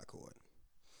HDMI cord.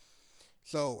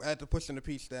 So after pushing the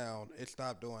piece down, it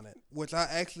stopped doing it, which I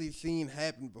actually seen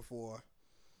happen before.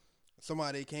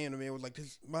 Somebody came to me and was like,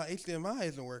 my HDMI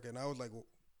isn't working. I was like,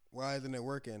 why isn't it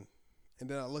working? And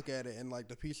then I look at it, and like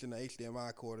the piece in the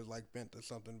HDMI cord is like bent or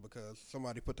something because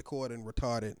somebody put the cord in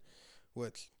retarded,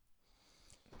 which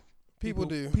people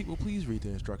do. People, please read the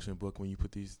instruction book when you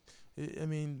put these. I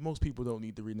mean, most people don't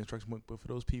need to read the instruction book, but for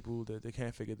those people that they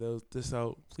can't figure this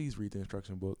out, please read the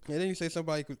instruction book. And then you say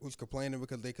somebody was complaining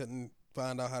because they couldn't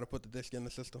find out how to put the disc in the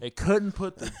system. They couldn't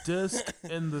put the disc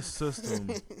in the system.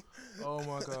 Oh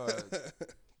my God.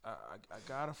 I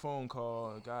got a phone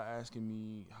call, a guy asking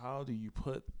me, how do you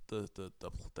put the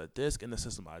disc in the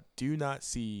system? I do not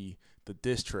see the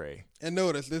disc tray. And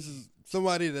notice, this is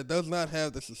somebody that does not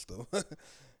have the system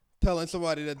telling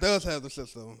somebody that does have the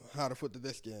system how to put the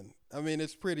disc in. I mean,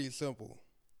 it's pretty simple.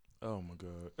 Oh my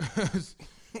God.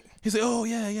 He said, oh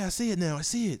yeah, I see it now. I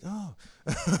see it. Oh.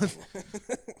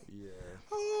 Yeah.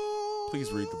 Please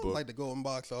read the book. Like the golden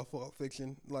box off Pulp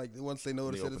Fiction. Like once they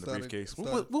notice it, started. Briefcase.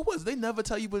 What was? They never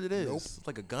tell you what it is. Nope. It's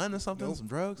like a gun or something. Nope. Some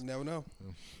drugs. You never know.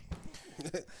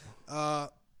 The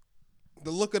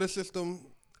look of the system.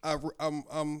 When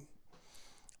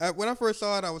I first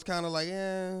saw it, I was kind of like,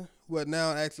 but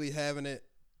now actually having it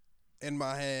in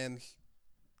my hands,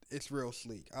 it's real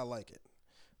sleek. I like it.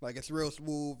 Like it's real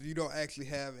smooth. You don't actually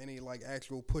have any like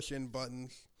actual push-in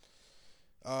buttons.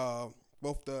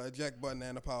 Both the eject button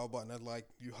and the power button is like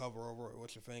you hover over it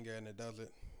with your finger and it does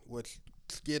it, which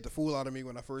scared the fool out of me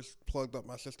when I first plugged up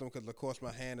my system because, of course,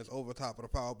 my hand is over top of the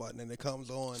power button and it comes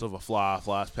on. So if a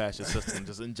flies past your system,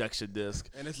 just injects your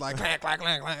disc. And it's like, clack, clack,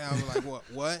 clack, clack. I was like,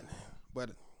 what? But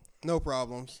no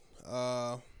problems.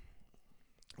 Well,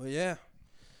 yeah.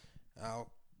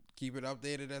 I'll keep it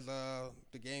updated as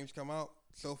the games come out.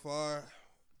 So far,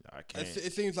 I can't.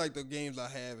 It seems like the games I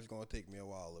have is going to take me a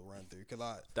while to run through.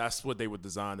 That's what they were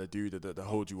designed to do, to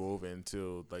hold you over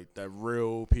until like that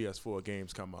real PS4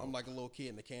 games come out. I'm like a little kid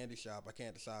in the candy shop. I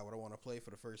can't decide what I want to play for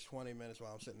the first 20 minutes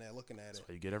while I'm sitting there looking at it. That's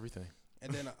why you get everything.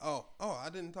 And then, I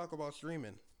didn't talk about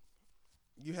streaming.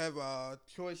 You have a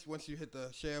choice once you hit the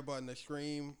share button to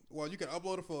stream. Well, you can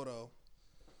upload a photo.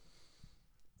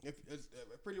 If it's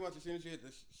pretty much as soon as you hit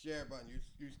the share button,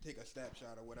 you take a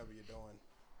snapshot of whatever you're doing.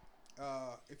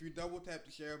 If you double tap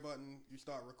the share button, you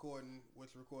start recording, which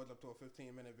records up to a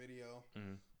 15-minute video.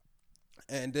 Mm-hmm.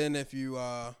 And then if you,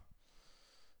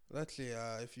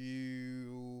 if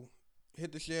you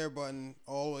hit the share button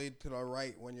all the way to the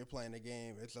right when you're playing the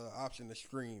game. It's an option to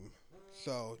stream.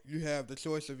 So you have the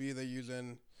choice of either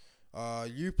using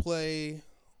Uplay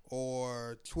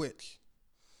or Twitch.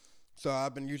 So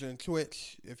I've been using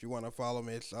Twitch. If you want to follow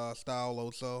me, it's Style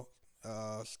Loso,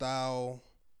 Style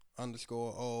 _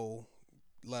 O,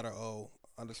 letter O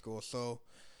 _ so.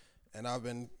 And I've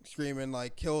been streaming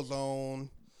like Killzone.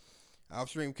 I've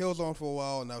streamed Killzone for a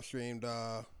while, and I've streamed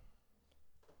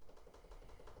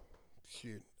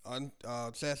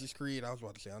Assassin's Creed. I was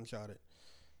about to say Uncharted,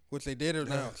 which they did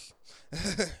announce.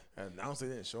 Announced they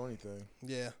didn't show anything.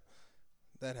 Yeah,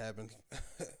 that happened.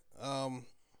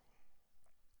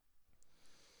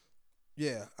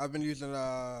 Yeah, I've been using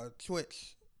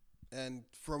Twitch, and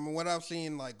from what I've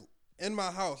seen, like in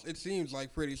my house, it seems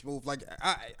like pretty smooth. Like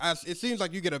it seems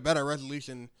like you get a better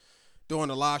resolution doing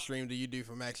the live stream than you do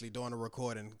from actually doing the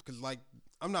recording. Because like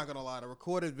I'm not gonna lie, the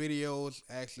recorded videos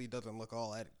actually doesn't look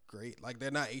all that great. Like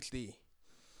they're not HD.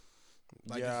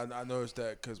 Like yeah, I noticed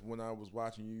that because when I was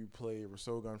watching you play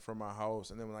Resogun from my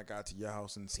house, and then when I got to your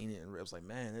house and seen it, and I was like,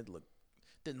 man,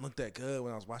 didn't look that good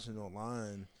when I was watching it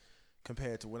online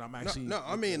compared to when I'm actually. No,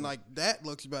 I mean like that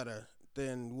looks better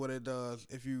than what it does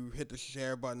if you hit the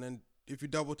share button and if you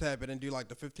double tap it and do like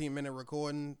the 15-minute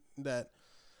recording that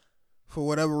for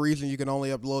whatever reason you can only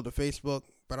upload to Facebook.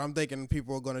 But I'm thinking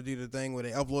people are going to do the thing where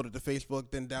they upload it to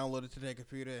Facebook, then download it to their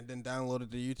computer, and then download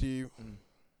it to YouTube.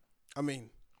 I mean,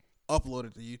 upload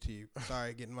it to YouTube.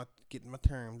 Sorry, getting my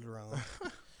terms wrong.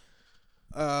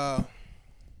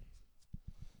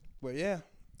 But yeah,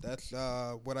 that's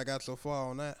what I got so far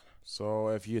on that. So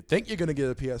if you think you're gonna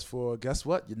get a PS4, guess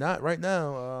what? You're not right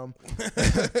now.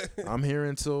 I'm here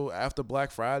until after Black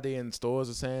Friday, and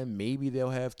stores are saying maybe they'll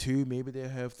have 2, maybe they'll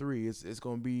have 3. It's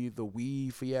gonna be the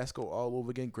Wii fiasco all over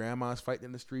again. Grandma's fighting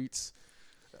in the streets.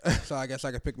 So I guess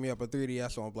I could pick me up a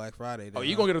 3DS on Black Friday. Oh,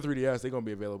 you're gonna get a 3DS? They're gonna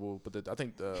be available, but I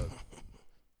think the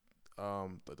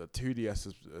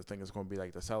 2DS I think is gonna be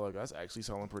like the seller. That's actually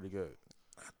selling pretty good.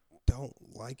 Don't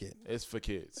like it. It's for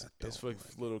kids. It's for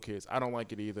little kids. I don't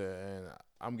like it either, and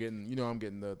I'm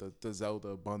getting the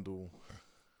Zelda bundle.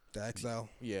 The XL.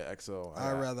 Yeah, XL.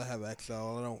 I'd rather have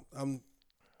XL. I'm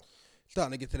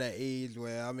starting to get to that age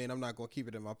where I'm not gonna keep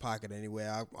it in my pocket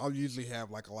anywhere. I'll usually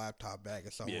have like a laptop bag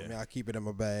or something. Yeah. I keep it in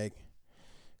my bag,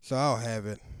 so I'll have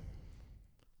it.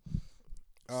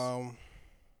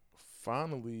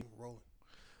 Finally, rolling.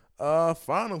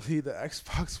 Finally, the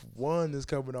Xbox One is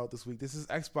coming out this week. This is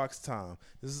Xbox time.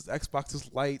 This is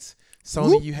Xbox's lights.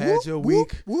 Sony, you had your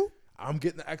week. Whoop. I'm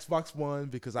getting the Xbox One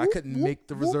because I couldn't make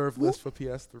the reserve list for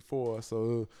PS4.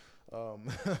 So,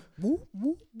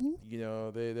 you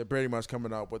know, they're pretty much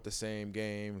coming out with the same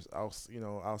games.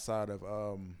 Outside of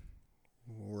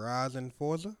Ryzen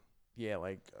Forza. Yeah,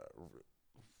 like.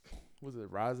 Was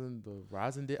it Ryzen? The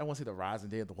Ryzen Dead? I want to say the Ryzen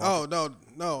Dead.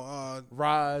 No.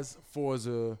 Rise,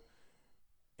 Forza,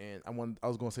 and I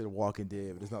was gonna say the Walking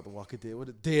Dead, but it's not the Walking Dead. What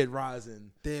the Dead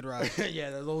Rising? Dead Rising. Yeah,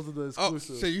 those are the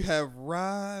exclusives. So you have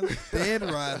Dead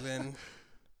Rising,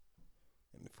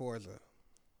 and Forza.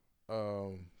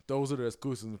 Those are the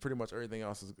exclusives. And pretty much everything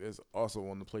else is also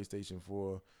on the PlayStation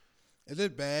 4. Is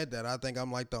it bad that I think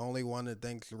I'm like the only one that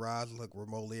thinks Rise look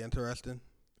remotely interesting?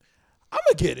 I'm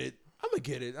gonna get it.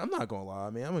 I'm not gonna lie,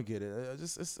 man. I'm gonna get it.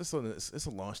 It's a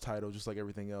launch title, just like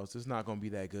everything else. It's not gonna be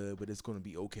that good, but it's gonna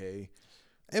be okay.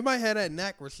 It might have that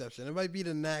knack reception. It might be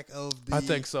the knack of the. I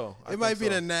think so. It might be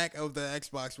the knack of the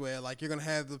Xbox, where like you're gonna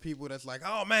have the people that's like,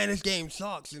 "Oh man, this game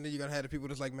sucks," and then you're gonna have the people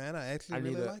that's like, "Man, I actually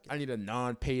really like it." I need a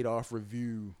non-paid off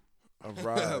review of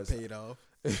Rise. Paid off.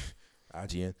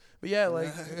 IGN, but yeah,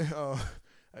 like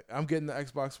I'm getting the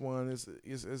Xbox One.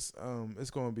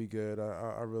 It's gonna be good.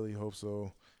 I really hope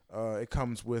so. It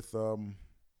comes with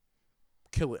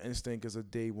Killer Instinct as a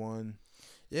day one.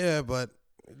 Yeah, but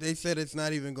they said it's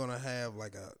not even gonna have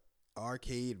like a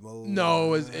arcade mode.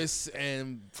 No, it's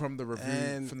and from the review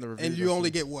and you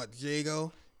only get what,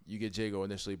 Jago? You get Jago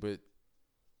initially, but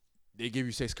they give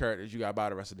you 6 characters. You gotta buy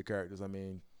the rest of the characters. I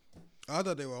mean, I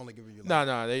thought they were only giving you. No,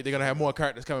 they're gonna have more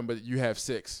characters coming, but you have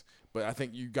 6. But I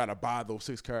think you gotta buy those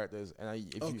 6 characters, and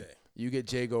you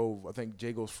get Jago. I think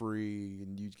Jago's free,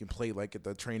 and you can play like at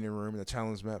the training room and the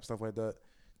challenge map, stuff like that.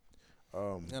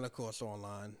 And of course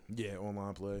online. Yeah,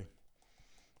 online play.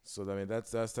 So I mean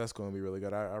that's going to be really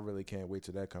good. I really can't wait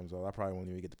till that comes out. I probably won't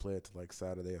even get to play it till like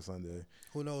Saturday or Sunday.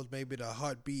 Who knows? Maybe the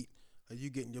heartbeat of you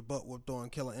getting your butt whooped on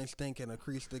Killer Instinct and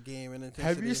increase the game and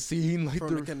intensity. Have you seen like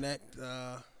from the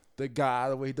Kinect? the guy,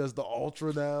 the way he does the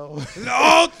ultra now.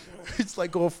 No, It's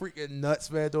like going freaking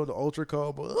nuts, man, doing the ultra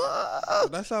combo.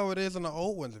 that's how it is in the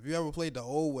old ones. If you ever played the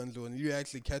old ones, when you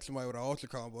actually catch somebody with an ultra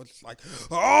combo, it's just like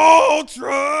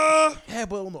ultra. Yeah,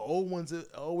 but on the old ones,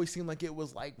 it always seemed like it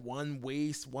was like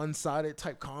one-sided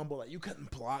type combo. Like you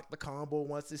couldn't block the combo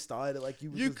once it started. Like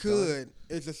you You just done. could.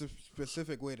 It's just a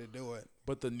specific way to do it.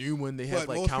 But the new one, they But have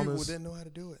like most counters. people didn't know how to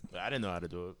do it. I didn't know how to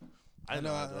do it. I didn't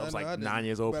know. How to do it. I was know like didn't. 9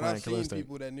 years old but playing I've Killer seen Instinct.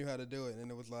 people that knew how to do it, and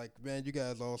it was like, man, you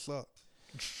guys all suck.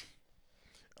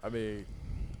 I mean,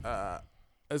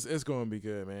 it's going to be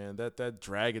good, man. That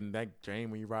dragon, that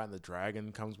game when you riding the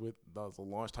dragon comes with the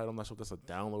launch title. I'm not sure if that's a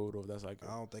download or if that's like.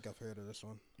 I don't think I've heard of this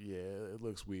one. Yeah, it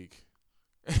looks weak.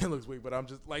 It looks weak, but I'm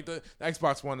just like the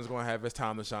Xbox One is going to have its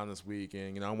time to shine this week,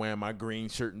 and I'm wearing my green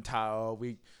shirt and tie all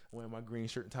week. I'm wearing my green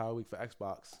shirt and tie all week for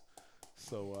Xbox.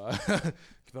 So,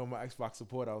 throw my Xbox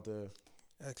support out there.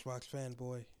 Xbox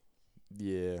fanboy.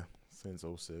 Yeah, since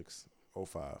 06,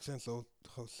 05. Since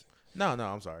No,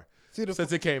 I'm sorry. see the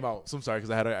Since it came out. So I'm sorry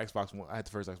because I had an Xbox One. I had the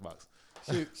first Xbox.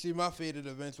 see my fated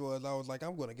events was I was like,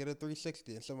 I'm gonna get a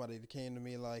 360, and somebody came to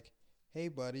me like, hey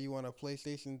buddy, you want a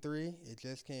PlayStation 3? It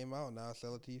just came out, now I'll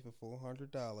sell it to you for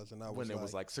 $400. And I was When like, it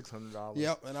was like $600.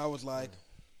 yep, and I was like,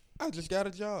 I just got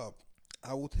a job.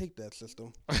 I will take that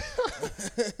system.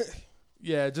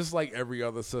 Yeah, just like every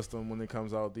other system when it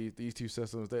comes out, these two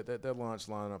systems, their launch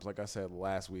lineups, like I said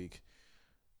last week,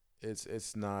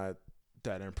 it's not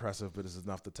that impressive, but it's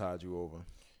enough to tide you over.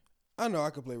 I know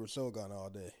I could play Resogun all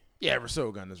day. Yeah,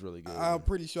 Resogun is really good. I'm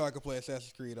pretty sure I could play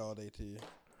Assassin's Creed all day too.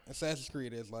 Assassin's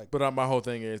Creed is like. But my whole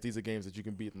thing is these are games that you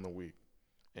can beat in a week,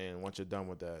 and once you're done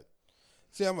with that.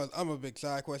 See, I'm a big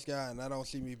side quest guy, and I don't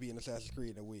see me beating Assassin's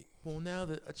Creed in a week. Well, now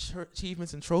that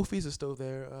achievements and trophies are still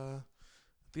there,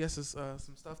 I guess there's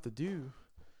some stuff to do,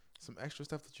 some extra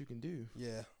stuff that you can do.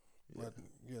 Yeah. But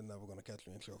you're never gonna catch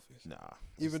me in trophies. Nah.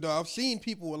 Even though I've seen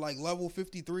people with like level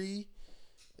 53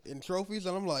 in trophies,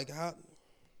 and I'm like, how?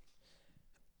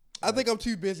 I think I'm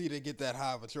too busy to get that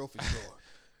high of a trophy score.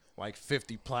 Like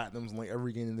 50 platinums, like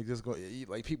every game, they just go eat.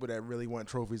 Like people that really want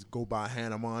trophies go buy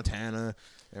Hannah Montana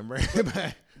and bring it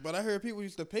back. But I heard people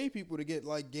used to pay people to get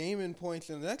like gaming points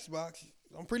in an Xbox.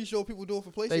 I'm pretty sure people do it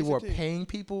for PlayStation. They were too. paying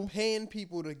people. Paying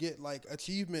people to get like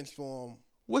achievements for them.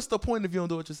 What's the point if you don't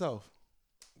do it yourself?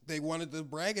 They wanted the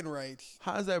bragging rights.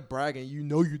 How is that bragging? You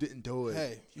know you didn't do it.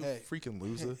 Hey, you hey, freaking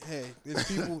loser. Hey, there's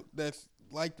people that's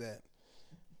like that.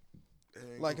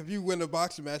 Like if you win a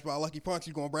boxing match by a lucky punch,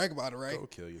 you're gonna brag about it, right? Go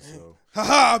kill yourself.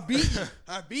 Haha, I beat you.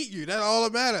 I beat you. That's all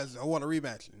that matters. I want a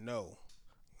rematch. No.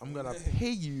 I'm gonna pay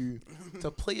you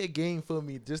to play a game for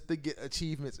me just to get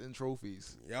achievements and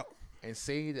trophies. Yep. And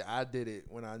say that I did it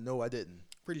when I know I didn't.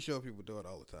 Pretty sure people do it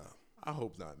all the time. I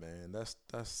hope not, man. That's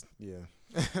yeah.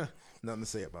 Nothing to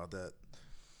say about that.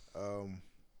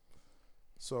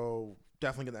 So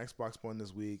definitely get the Xbox One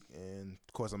this week, and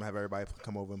of course I'm gonna have everybody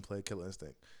come over and play Killer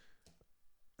Instinct.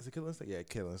 Is it Killer Instinct? Yeah,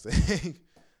 Killer Instinct.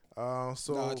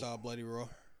 So No, it's all Bloody Roar.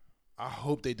 I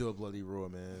hope they do a Bloody Roar,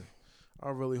 man. I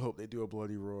really hope they do a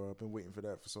Bloody Roar. I've been waiting for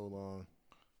that for so long.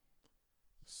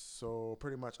 So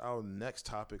pretty much our next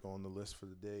topic on the list for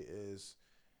the day is,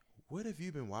 what have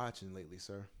you been watching lately,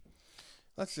 sir?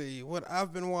 Let's see what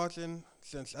I've been watching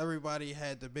since everybody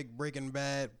had the big Breaking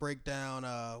Bad breakdown.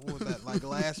 What was that, like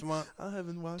last month? I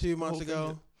haven't watched 2 months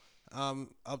ago.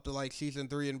 Up to like season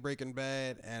 3 in Breaking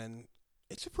Bad, and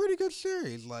it's a pretty good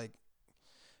series. Like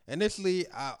initially,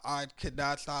 I could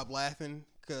not stop laughing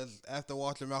because after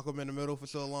watching Malcolm in the Middle for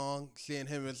so long, seeing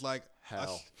him as like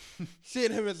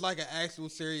seeing him as like an actual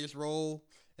serious role.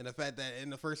 And the fact that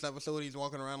in the first episode he's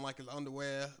walking around like his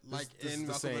underwear, like this in is the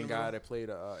Malcolm in same the guy Middle. that played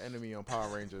an enemy on Power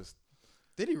Rangers.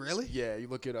 Did he really? Yeah, you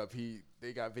look it up.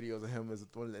 They got videos of him as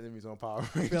one of the enemies on Power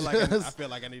I Rangers. feel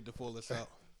like I need to pull this out.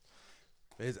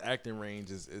 His acting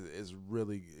range is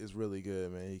really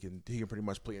good, man. He can pretty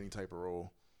much play any type of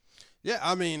role. Yeah,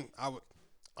 I mean, I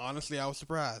was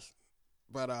surprised,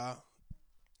 but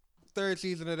third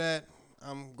season of that,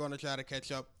 I'm gonna try to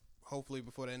catch up, hopefully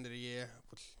before the end of the year,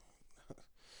 which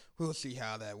we'll see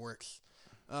how that works.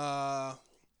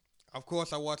 Of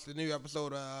course, I watched the new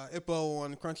episode of Ippo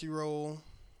on Crunchyroll.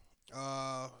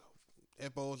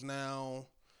 Ippo's now.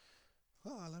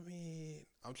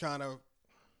 I'm trying to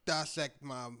dissect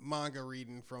my manga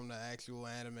reading from the actual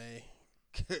anime.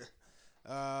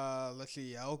 Let's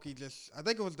see. Aoki I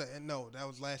think it was that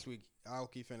was last week.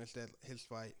 Aoki finished his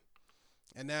fight,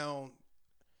 and now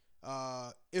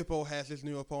Ippo has his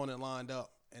new opponent lined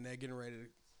up, and they're getting ready to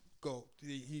go.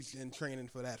 He's in training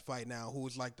for that fight now. Who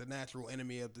is like the natural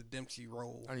enemy of the Dempsey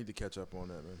role. I need to catch up on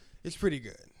that, man. It's pretty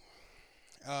good.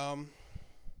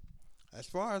 As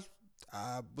far as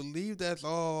I believe that's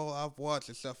all I've watched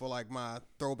except for like my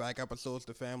throwback episodes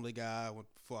to Family Guy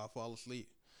before I fall asleep.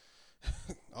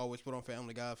 Always put on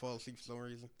Family Guy, fall asleep for some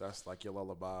reason. That's like your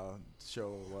lullaby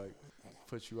show, like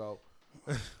puts you out.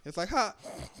 It's like hot.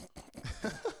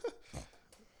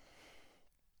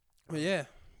 But yeah.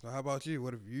 So how about you?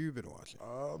 What have you been watching?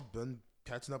 I've been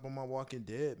catching up on my Walking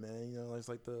Dead, man. You know, it's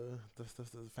like the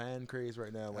fan craze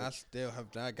right now. Like, I still have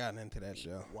not gotten into that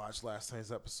show. watched last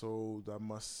night's episode. I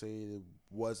must say it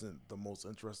wasn't the most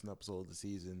interesting episode of the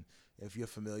season. If you're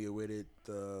familiar with it,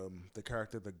 the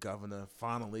character, the governor,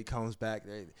 finally comes back.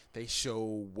 They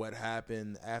show what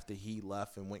happened after he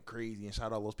left and went crazy and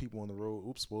shot all those people on the road.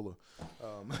 Oops, spoiler.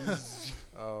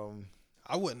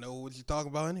 I wouldn't know what you're talking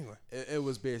about anyway. It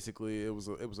was basically it was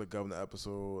a governor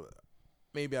episode.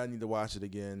 Maybe I need to watch it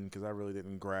again because I really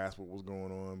didn't grasp what was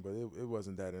going on, but it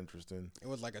wasn't that interesting. It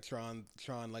was like a Tron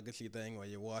Legacy thing where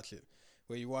you watch it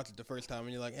the first time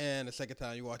and you're like, and the second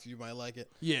time you watch it, you might like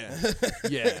it. Yeah,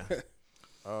 yeah.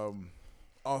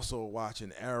 Also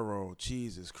watching Arrow,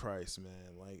 Jesus Christ,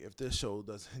 man! Like if this show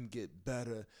doesn't get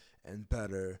better and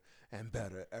better and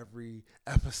better every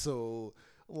episode,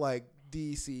 like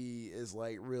DC is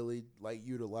like really like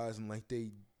utilizing like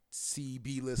they see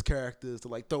B-list characters to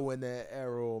like throw in that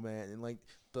Arrow, man, and like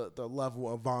the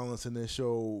level of violence in this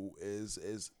show is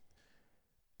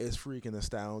freaking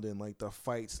astounding. Like the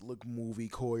fights look movie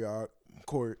choreographed.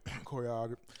 Got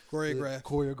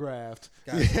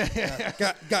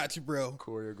you, bro.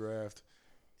 Choreographed.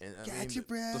 And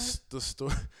bro.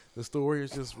 The story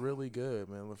is just really good,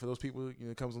 man. For those people,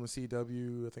 it comes on the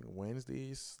CW, I think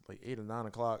Wednesdays, like 8 or 9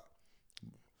 o'clock.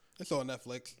 It's on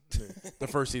Netflix. The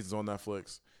first season's on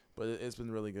Netflix, but it's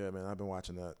been really good, man. I've been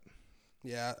watching that.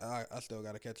 Yeah, I still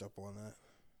got to catch up on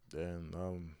that. And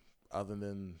other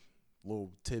than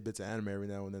little tidbits of anime every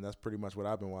now and then, that's pretty much what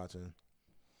I've been watching.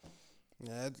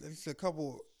 Yeah, it's a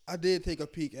couple. I did take a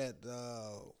peek at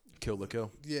Kill la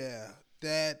Kill. Yeah,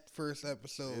 that first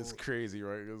episode. It's crazy,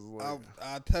 right? It's like,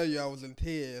 I tell you, I was in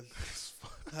tears.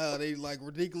 How they like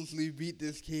ridiculously beat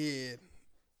this kid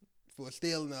for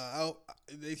stealing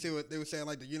they were saying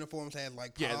like the uniforms had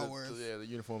like powers. The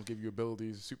uniforms give you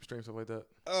abilities, super strength, stuff like that.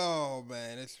 Oh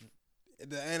man,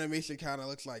 the animation kind of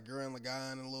looks like Gurren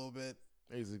Lagann a little bit.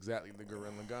 It's exactly the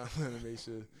Gurren Lagann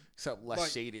animation, except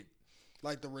less shaded.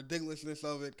 Like the ridiculousness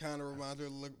of it kind of reminds me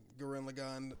of Gurren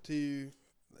Lagann too.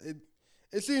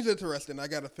 It seems interesting. I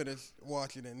got to finish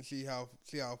watching it and see how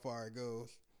far it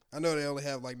goes. I know they only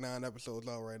have like 9 episodes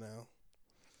out right now.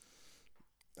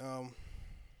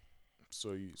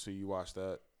 So you watch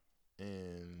that,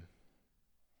 and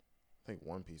I think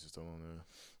One Piece is still on there.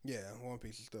 Yeah, One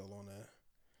Piece is still on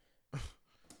there.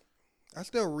 I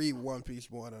still read One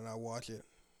Piece more than I watch it.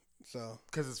 So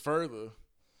because it's further.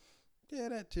 Yeah,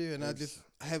 that too. And I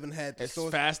haven't had the source.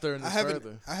 It's faster and it's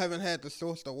further. I haven't had the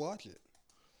source to watch it.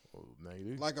 Well, now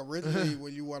you do. Like originally,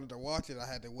 when you wanted to watch it, I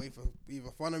had to wait for either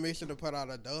Funimation to put out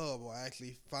a dub or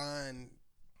actually find.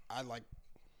 I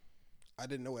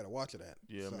didn't know where to watch it at.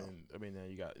 Yeah, so. I mean,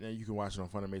 now you can watch it on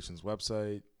Funimation's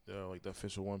website, like the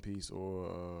official One Piece,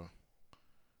 or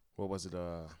what was it?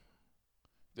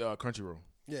 Crunchyroll.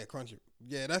 Yeah, Crunchyroll.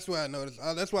 Yeah, that's why I noticed.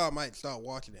 That's why I might start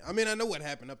watching it. I mean, I know what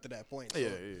happened up to that point. So yeah.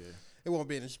 It won't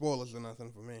be any spoilers or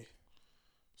nothing for me.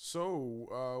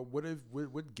 So, what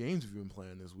games have you been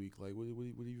playing this week? Like, what have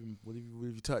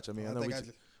you touched? I mean, I know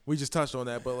we just touched on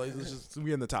that, but like,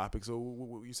 we in the topic. So,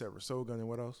 what you said, Resogun, and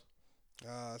what else?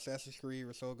 Assassin's Creed,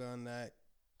 Resogun,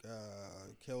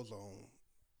 Killzone,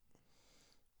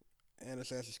 and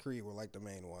Assassin's Creed were like the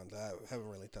main ones. I haven't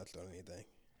really touched on anything.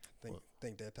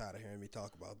 Think they're tired of hearing me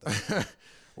talk about that.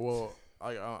 Well,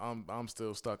 I'm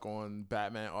still stuck on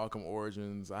Batman Arkham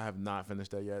Origins. I have not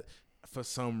finished that yet. For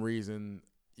some reason,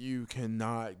 you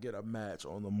cannot get a match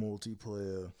on the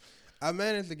multiplayer. I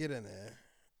managed to get in there.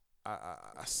 I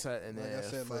sat in there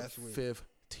for last week.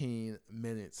 15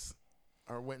 minutes.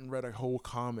 I went and read a whole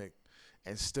comic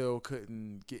and still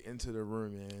couldn't get into the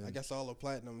room, man. I guess all the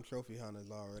platinum trophy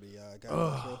hunters already got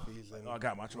my trophies. And I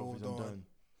got my trophies. I'm done.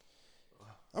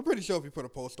 I'm pretty sure if you put a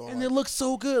post on, and it looks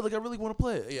so good. Like I really want to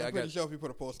play it. Yeah, I'm pretty sure if you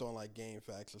put a post on like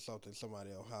GameFAQs or something,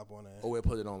 somebody will hop on there. Or we'll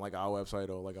put it on like our website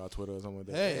or like our Twitter or something like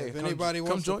that. Hey, if anybody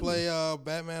wants to play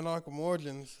Batman Arkham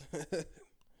Origins,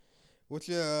 what's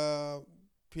your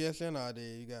PSN ID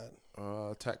you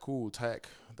got? Tack,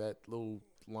 that little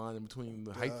line in between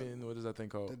the hyphen. What is that thing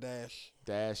called? The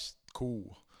dash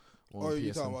cool. Oh,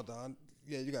 you talking about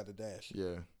you got the dash.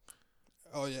 Yeah.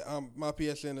 Oh yeah. My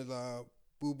PSN is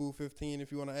Boo15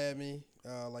 if you want to add me,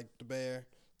 like the bear,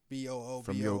 BOO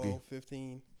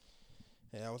 15.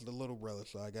 Yeah, I was the little brother,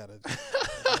 so I gotta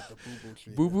The boo-boo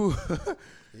treatment. Boo Boo.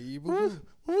 Hey, What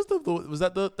boo-boo. was the was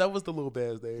that was the little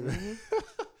bear's name?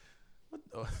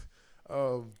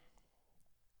 Mhm.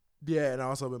 Yeah, and I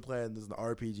also been playing this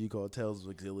RPG called Tales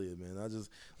of Exilium, man. I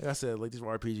just like I said, like these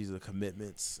RPGs are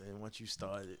commitments, and once you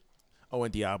start it,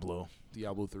 and Diablo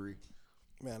 3.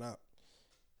 Man,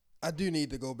 I do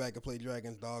need to go back and play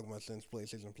Dragon's Dogma since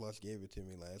PlayStation Plus gave it to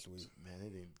me last week. Man,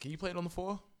 it didn't. Can you play it on the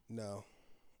 4? No,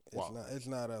 it's Wow. not. It's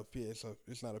not a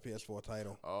PS4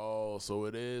 title. Oh, so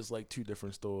it is like 2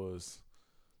 different stores,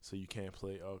 so you can't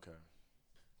play. Okay,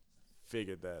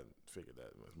 figured that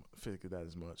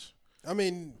as much. I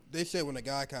mean, they said when the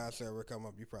Gaikai server come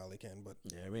up, you probably can, but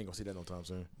Yeah, we ain't gonna see that no time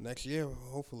soon. next year,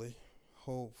 hopefully,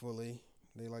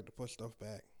 they like to push stuff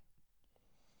back.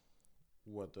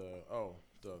 What the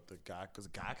guy? Cause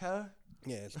Gaikai?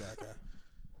 Yeah, it's Gaikai.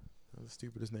 That's the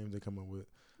stupidest name they come up with.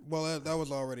 Well, that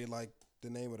was already like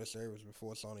the name of the service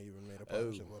before Sony even made a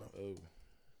partnership with them. Oh.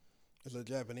 It's a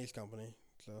Japanese company,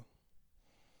 so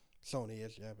Sony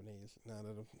is Japanese. Now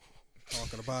that I'm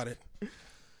talking about it,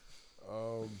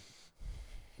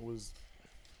 Was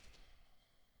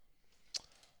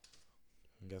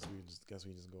guess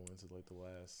we just go into like the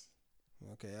last.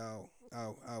 okay.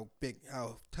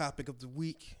 Our topic of the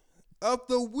week.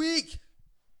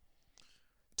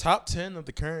 Top 10 of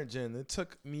the current gen. It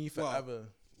took me forever.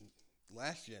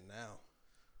 Last gen now.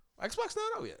 Xbox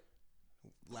not out yet.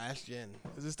 Last gen.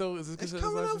 Is it still? Is it It's considered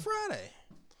coming last out Friday.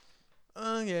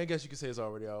 gen? Yeah, I guess you could say it's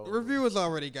already out. Reviewers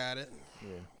already got it.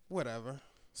 Yeah. Whatever.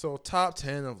 So top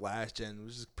 10 of last gen,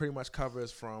 which is pretty much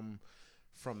covers from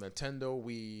Nintendo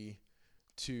Wii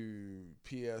to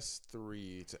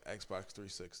PS3 to Xbox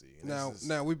 360. And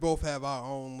Now we both have our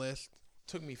own list.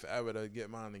 took me forever to get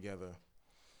mine together.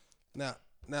 Now,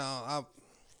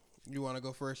 you want to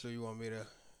go first, or you want me to?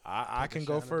 I Take a can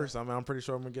go shot at first. I mean, I'm pretty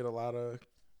sure I'm gonna get a lot of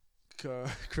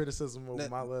criticism over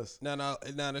my list. Now,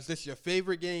 is this your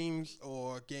favorite games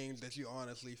or games that you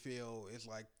honestly feel is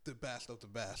like the best of the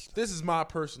best? This is my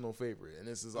personal favorite, and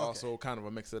this is Okay. also kind of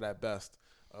a mix of that best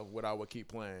of what I would keep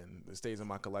playing. It stays in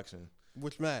my collection.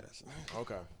 Which matters.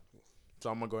 Okay, so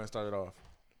I'm gonna go ahead and start it off.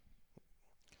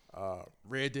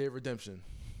 Red Dead Redemption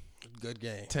Good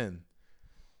game. 10.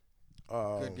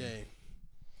 Good game.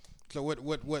 So what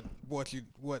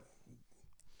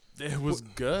It was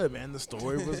good, man. The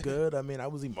story was good. I mean, I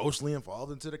was emotionally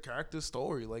involved into the character's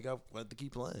story. Like, I wanted to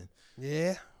keep playing.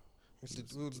 Yeah.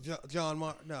 It was John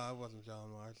No, it wasn't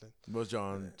John Marston. It was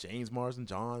James Marsden,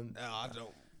 John. No,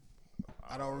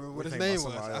 I don't remember what we his think name about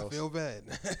was. somebody I else. feel bad.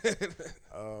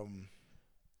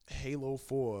 Halo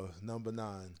 4, number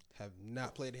 9. Have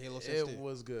not played Halo since It then.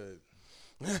 was good.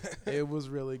 It was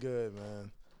really good,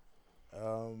 man.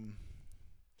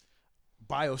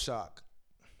 BioShock,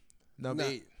 number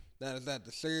 8. Now, is that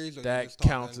the series? Or you That just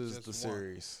talking counts as just the one?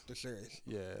 series. The series.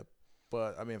 Yeah.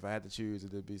 But, I mean, if I had to choose,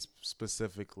 it would be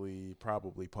specifically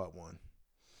probably part 1.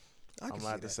 I'm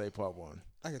allowed to say part 1.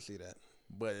 I can see that.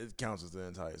 But it counts as the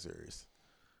entire series.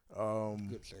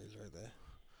 Good series right there.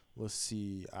 Let's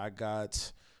see. I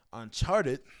got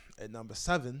Uncharted at number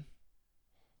 7.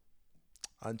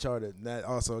 Uncharted. That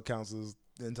also counts as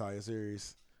the entire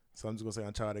series. So I'm just going to say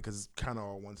Uncharted because it's kind of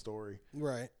all one story.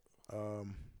 Right.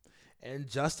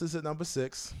 Injustice at number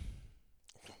 6.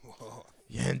 Whoa.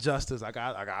 Yeah, Injustice. I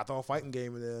got the whole fighting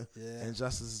game in there. Yeah.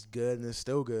 Injustice is good and it's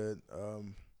still good.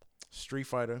 Street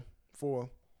Fighter 4.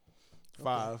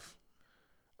 5.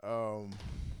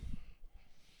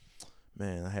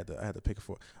 Man, I had to pick a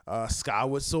 4.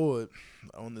 Skyward Sword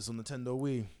on Nintendo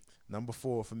Wii, number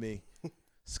 4 for me.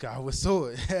 Skyward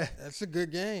Sword. That's a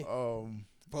good game. um,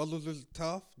 Puzzles are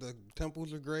tough. The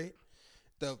temples are great.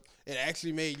 It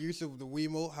actually made use of the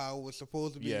Wiimote, how it was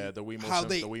supposed to be. yeah, the Wii Motion, how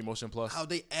the Wii Motion Plus. How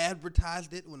they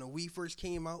advertised it when the Wii first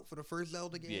came out for the first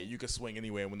Zelda game. Yeah, you could swing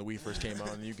anywhere when the Wii first came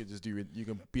out, and you could just do it. You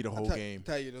can beat a whole game.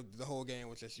 Tell you the whole game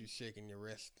was just you shaking your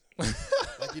wrist.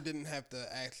 Like you didn't have to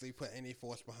actually put any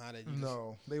force behind it.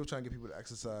 No, they were trying to get people to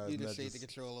exercise. You and just that shake the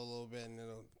controller a little bit, and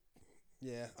it'll.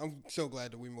 Yeah, I'm so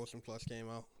glad the Wii Motion Plus came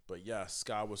out. But yeah,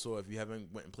 Skyward Sword. If you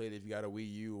haven't went and played it, if you got a Wii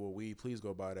U or Wii, please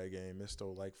go buy that game. It's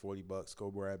still like $40. Go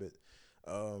grab it.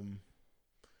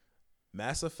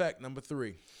 Mass Effect number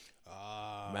 3.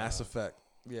 Mass Effect.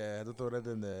 Yeah, I had to throw that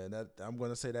in there. And that I'm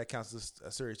gonna say that counts as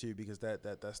a series too because that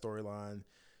storyline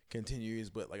continues.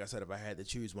 But like I said, if I had to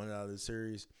choose one out of the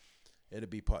series, it'd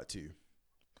be part 2.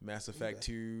 Mass Effect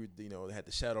 2. You know, they had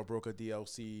the Shadow Broker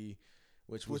DLC,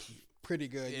 which was pretty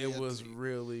good. It was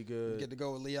really good. You get to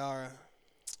go with Liara.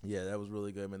 Yeah, that was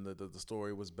really good. I mean, the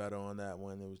story was better on that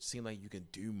one. It seemed like you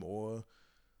could do more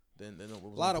than it was.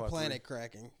 A lot of planet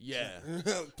cracking. Yeah.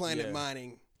 Planet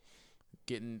mining.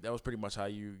 that was pretty much how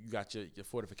you got your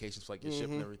fortifications for like your ship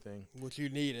and everything. Which you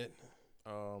needed.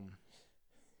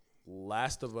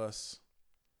 Last of Us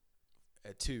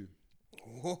at 2.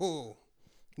 Whoa,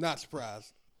 not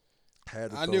surprised.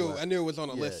 I knew it was on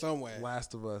the list somewhere.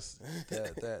 Last of Us,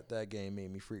 that game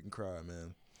made me freaking cry,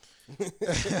 man.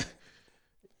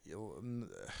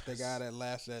 The guy that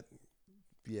laughs at.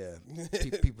 Yeah,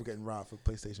 people getting robbed for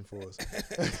PlayStation 4s.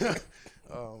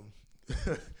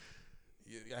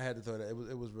 I had to throw that.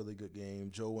 It was a really good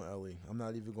game. Joel and Ellie. I'm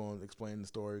not even going to explain the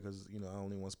story because I don't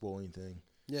even want to spoil anything.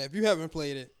 Yeah, if you haven't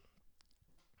played it,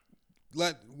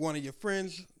 get one of your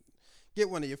friends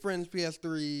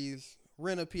PS3s,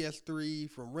 rent a PS3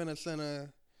 from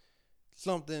Rent-A-Center,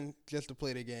 something just to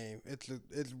play the game. It's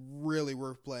really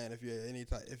worth playing if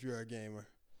you're a gamer.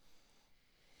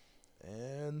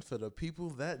 And for the people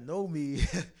that know me,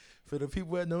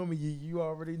 you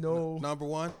already know number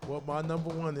one. What my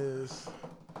number one is.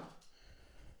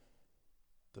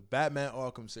 The Batman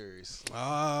Arkham series.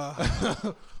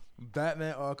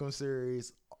 Batman Arkham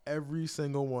series, every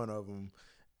single one of them.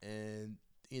 And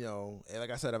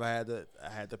like I said, if I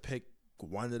had to pick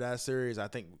one of that series, I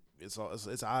think it's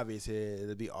obvious here.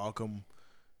 It'd be Arkham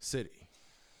City.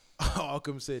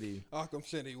 Arkham City. Arkham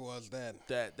City was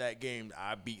that game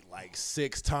I beat like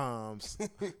 6 times,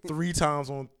 3 times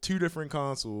on 2 different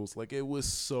consoles. Like it was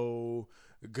so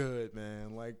good,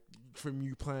 man. Like from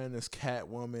you playing this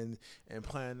Catwoman and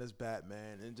playing this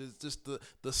Batman, and just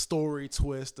the story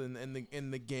twist and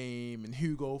in the game, and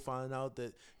Hugo finding out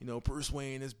that Bruce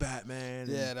Wayne is Batman.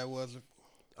 Yeah, that was.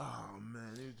 Oh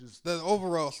man, it just the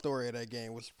overall story of that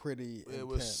game was pretty intense. It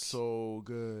was so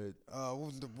good. What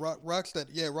was the Rocksteady?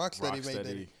 Yeah, Rocksteady made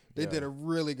that. They did a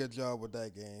really good job with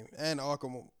that game, and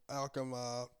Arkham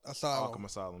Asylum. Arkham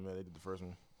Asylum, yeah, they did the first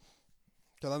one.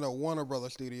 Because I know Warner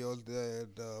Brothers Studios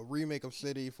did the remake of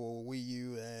City for Wii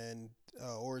U and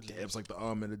Origins. Yeah, it was like the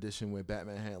Ultimate Edition where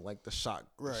Batman had like the shock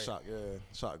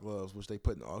gloves, which they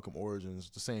put in Arkham Origins.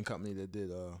 The same company that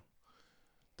did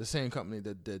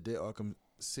did Arkham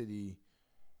City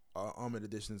Ultimate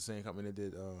Edition. The same company that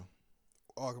did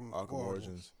Arkham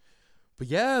Origins. But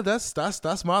yeah, that's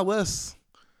my list.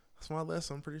 That's my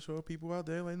list. I'm pretty sure people out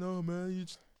there like, no man, you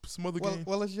just some other game.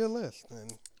 Well, it's your list.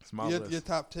 And it's my list. Your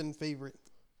top 10 favorite.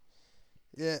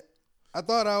 Yeah, I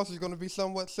thought ours was going to be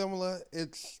somewhat similar.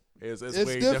 It's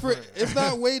way different. It's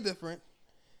not way different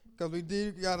because we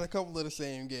got a couple of the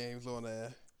same games on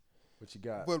there. What you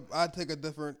got? But I take a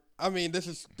different. I mean, this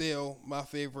is still my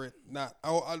favorite.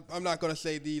 I'm not going to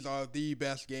say these are the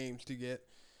best games to get,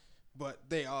 but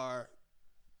they are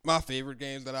my favorite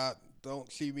games that I don't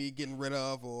see me getting rid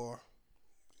of, or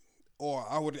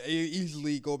I would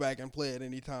easily go back and play it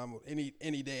any time,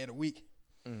 any day of the week.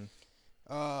 Mm.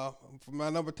 For my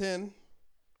number 10,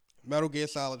 Metal Gear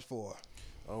Solid 4.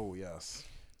 Oh yes,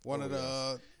 one of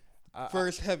the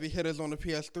first heavy hitters on the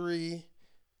PS3.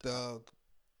 The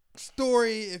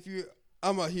story,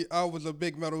 I was a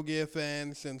big Metal Gear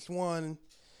fan since 1,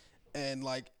 and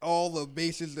like all the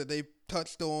bases that they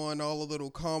touched on, all the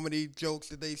little comedy jokes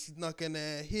that they snuck in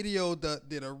there. Hideo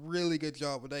did a really good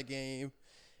job with that game.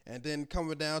 And then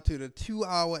coming down to the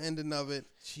 2-hour ending of it,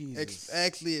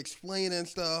 actually explaining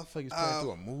stuff. I feel like you was playing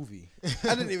through a movie.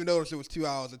 I didn't even notice it was 2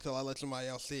 hours until I let somebody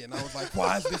else see it. And I was like,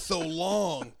 why is this so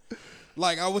long?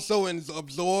 Like, I was so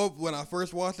absorbed when I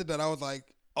first watched it that I was like,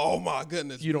 oh my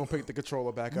goodness. You don't pick the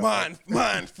controller back up.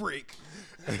 Mind freak.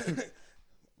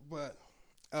 But,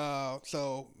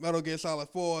 so Metal Gear Solid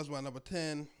 4 is my number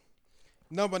 10.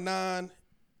 Number 9.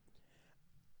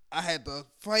 I had to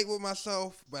fight with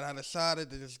myself, but I decided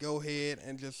to just go ahead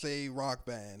and just say Rock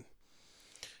Band.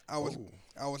 I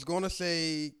was going to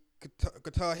say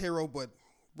Guitar Hero, but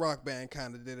Rock Band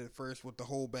kind of did it first with the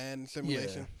whole band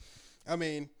simulation. Yeah. I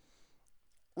mean,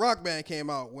 Rock Band came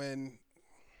out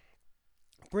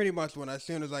as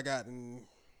soon as I got in.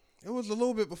 It was a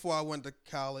little bit before I went to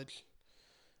college,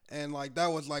 and like that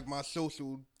was like my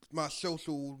social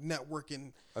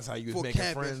networking. That's how you was making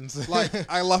campus. friends. Like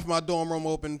I left my dorm room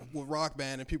open with Rock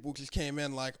Band, and people just came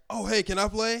in like, "Oh, hey, can I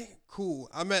play?" Cool.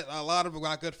 I met a lot of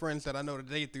my good friends that I know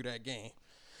today through that game.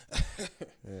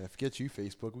 Yeah, forget you,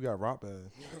 Facebook. We got Rock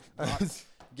Band.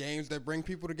 Games that bring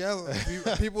people together.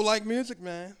 People like music,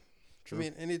 man. True. I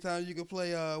mean, anytime you can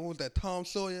play, what was that, Tom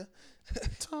Sawyer?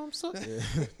 Tom Sawyer.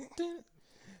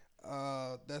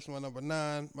 That's my number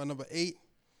 9. My number 8.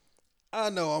 I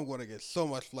know I'm going to get so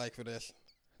much flack for this.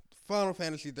 Final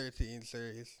Fantasy 13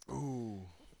 series. Ooh.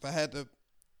 If I had to,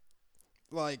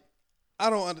 like, I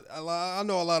know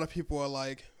a lot of people are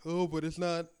like, oh, but it's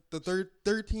not,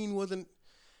 13 wasn't,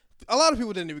 a lot of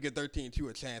people didn't even get 13 to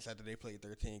a chance after they played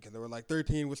 13 because they were like,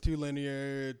 13 was too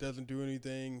linear, it doesn't do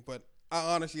anything. But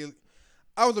I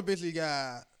was a busy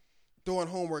guy doing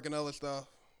homework and other stuff.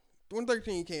 When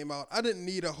 13 came out, I didn't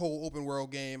need a whole open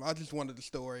world game. I just wanted the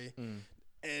story.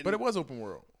 And But it was open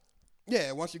world.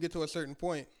 yeah, once you get to a certain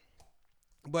point.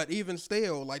 But even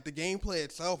still, like the gameplay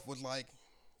itself was like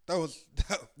that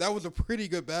was a pretty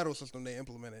good battle system they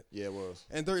implemented. Yeah, it was.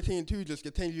 And 13.2 just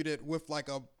continued it with like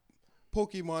a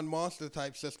Pokemon monster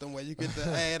type system where you get to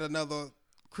add another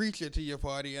creature to your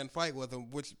party and fight with them,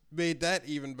 which made that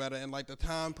even better. And like the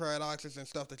time paradoxes and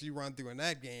stuff that you run through in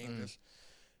that game just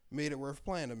made it worth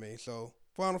playing to me. So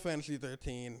Final Fantasy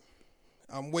 13,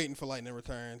 I'm waiting for Lightning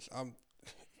Returns.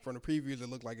 From the previews, it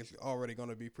looked like it's already going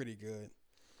to be pretty good.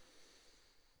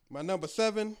 My number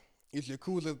 7 is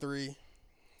Yakuza 3,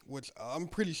 which I'm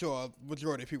pretty sure a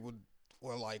majority of people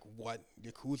were like, "What?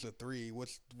 Yakuza 3?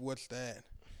 What's that?"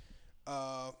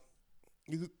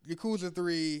 Yakuza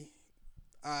 3,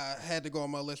 I had to go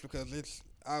on my list because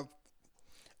I've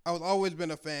always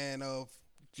been a fan of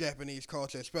Japanese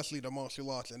culture, especially the martial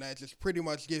arts, and that just pretty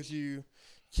much gives you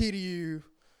Kiryu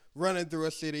running through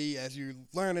a city as you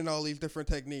learning all these different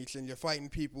techniques and you're fighting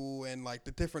people and like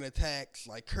the different attacks,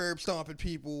 like curb stomping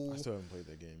people. I still haven't played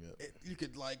that game yet. You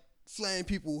could like slam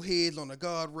people's heads on the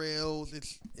guardrails.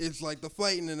 It's like the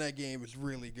fighting in that game is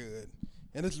really good.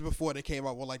 And this is before they came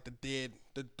out with like the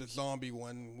zombie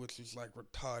one, which is like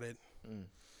retarded.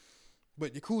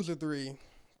 But Yakuza 3,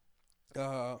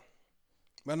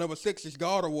 my number 6 is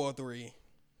God of War 3,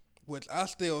 which I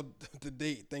still to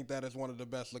date think that is one of the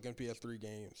best looking PS3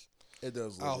 games. It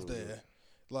does look out really there. good.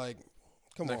 Like,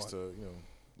 come Next on. to,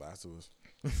 Last of Us.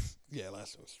 Yeah,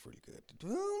 Last of Us is pretty good. I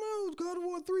don't know, God of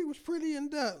War 3 was pretty in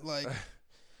depth. Like,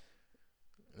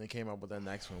 And they came out with that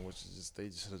next one, which is just, they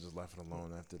should have just left it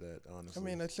alone after that, honestly. I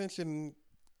mean, Ascension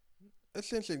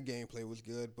gameplay was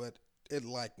good, but it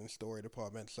lacked in story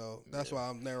department, so that's why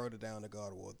I narrowed it down to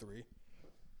God of War 3.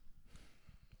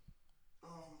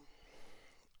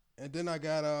 And then I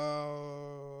got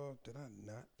did I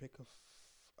not pick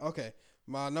okay,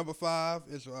 my number 5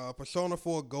 is Persona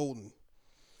 4 Golden.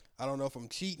 I don't know if I'm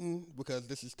cheating because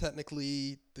this is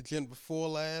technically the gen before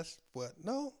last, but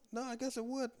no, I guess it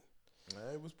would.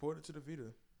 It was ported to the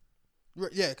Vita.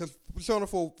 Yeah, because Persona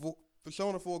 4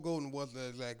 Golden was the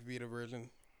exact Vita version.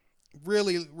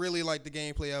 Really, really liked the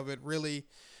gameplay of it. Really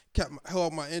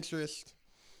held my interest.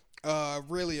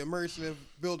 Really immersive,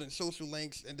 building social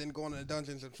links, and then going into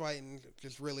dungeons and fighting.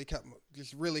 Just really kept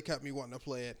me wanting to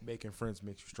play it. Making friends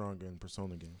makes you stronger in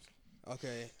Persona games.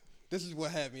 Okay, this is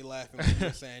what had me laughing when you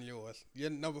were saying yours. Your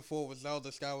number 4 was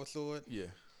Zelda Skyward Sword. Yeah.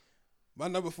 My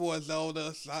number 4 is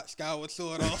Zelda Skyward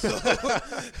Sword also.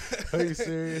 Are you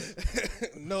serious?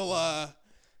 No lie.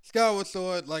 Skyward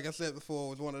Sword, like I said before,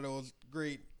 was one of those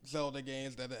great Zelda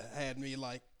games that had me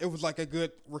like, it was like a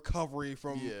good recovery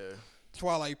from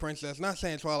Twilight Princess. Not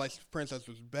saying Twilight Princess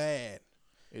was bad,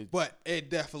 but it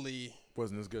definitely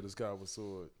wasn't as good as Skyward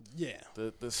Sword. Yeah.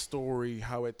 The story,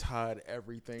 how it tied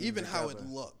everything even together. how it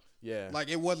looked. Yeah. Like,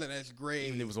 it wasn't as great.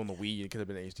 Even if it was on the Wii, it could have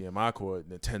been an HDMI cord,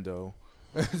 Nintendo.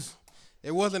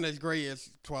 It wasn't as great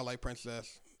as Twilight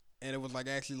Princess, and it was like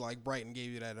actually like bright and gave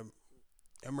you that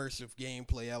immersive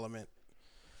gameplay element.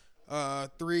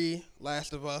 3,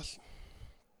 Last of Us,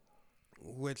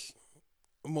 which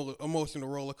emotional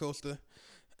roller coaster.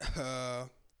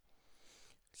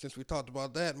 Since we talked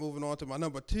about that, moving on to my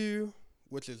number 2,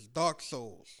 which is Dark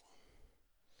Souls.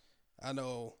 I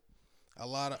know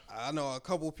a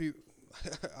couple people.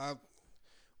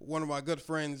 One of my good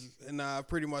friends and I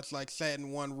pretty much like sat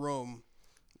in one room,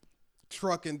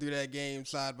 trucking through that game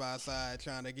side by side,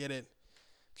 trying to get it,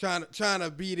 trying to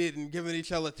beat it, and giving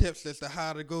each other tips as to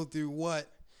how to go through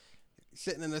what.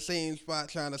 Sitting in the same spot,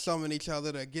 trying to summon each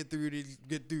other to get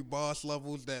through boss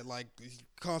levels that like is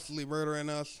constantly murdering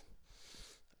us.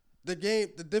 The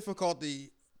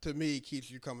difficulty to me keeps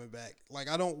you coming back. Like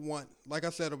I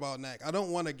said about Knack, I don't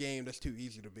want a game that's too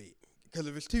easy to beat. Because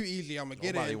if it's too easy, I'm going to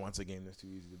get in. Nobody wants a game that's too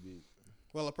easy to beat.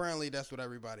 Well, apparently that's what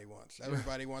everybody wants.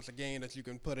 Everybody wants a game that you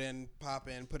can pop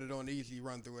in, put it on easy,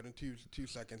 run through it in two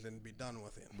seconds, and be done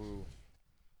with it. Boo.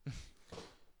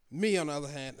 Me, on the other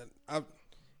hand,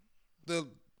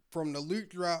 from the loot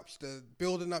drops to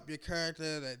building up your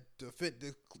character to fit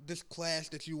this class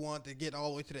that you want to get all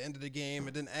the way to the end of the game,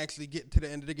 and then actually get to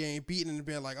the end of the game, beating and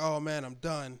being like, oh man, I'm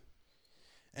done.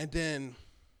 And then,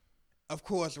 of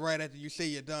course, right after you say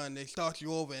you're done, they start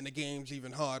you over and the game's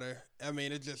even harder. I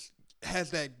mean, it just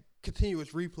has that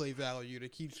continuous replay value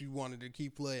that keeps you wanting to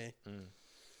keep playing.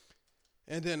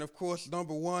 And then, of course,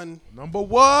 number 1.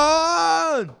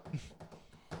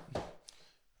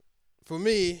 For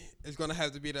me, it's going to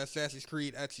have to be the Assassin's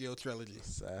Creed Ezio trilogy.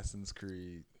 Assassin's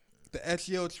Creed. The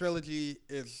Ezio trilogy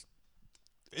is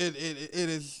it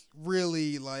is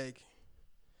really like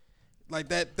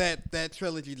that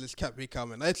trilogy just kept me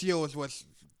coming. Ezio is what's.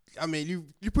 I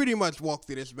mean, you pretty much walk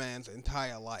through this man's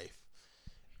entire life.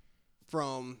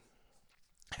 From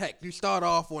heck, you start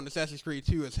off on Assassin's Creed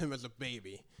 2 as him as a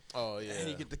baby. Oh yeah. And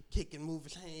you get to kick and move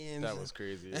his hands. That was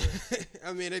crazy. Yeah.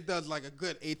 I mean, it does like a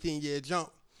good 18-year jump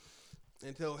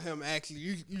until him actually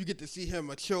you get to see him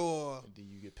mature. And then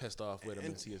you get pissed off with him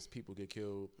and see his people get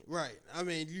killed. Right. I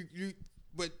mean,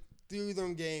 but through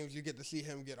them games, you get to see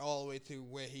him get all the way to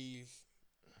where he's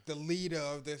the leader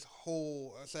of this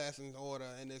whole Assassin's Order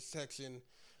in this section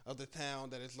of the town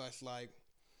that is less like.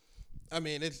 I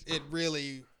mean, it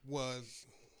really was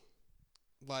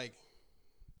like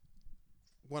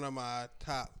one of my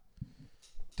top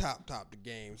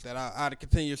games that I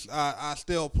continue. I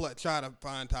still try to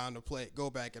find time to play, go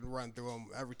back and run through them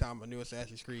every time a new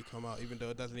Assassin's Creed come out, even though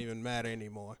it doesn't even matter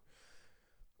anymore.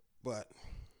 But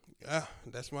yeah,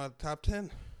 that's my top 10.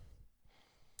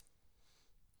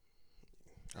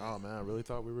 Oh man, I really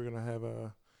thought we were gonna have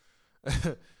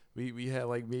we had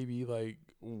like maybe like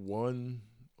one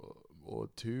or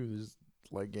two just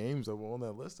like games that were on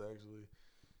that list actually,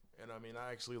 and I mean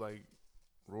I actually like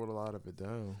wrote a lot of it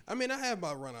down. I mean I have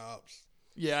my runner-ups.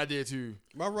 Yeah, I did too.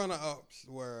 My runner-ups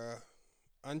were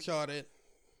Uncharted,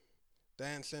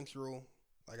 Dance Central.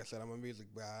 Like I said, I'm a music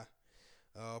guy.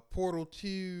 Portal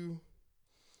 2,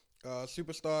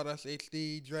 Super Stardust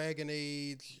HD, Dragon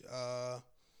Age,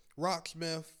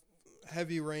 Rocksmith,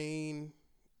 Heavy Rain,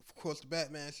 of course the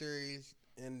Batman series,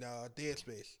 and Dead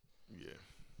Space.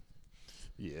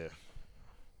 Yeah.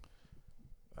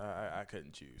 I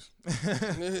couldn't choose.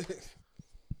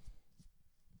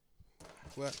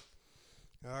 Well,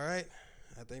 all right.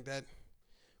 I think that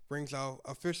brings our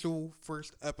official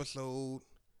first episode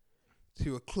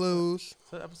to a close. Is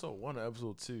that episode 1 or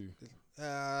episode 2?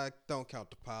 Don't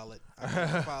count the pilot. I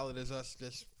count the pilot as us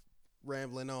just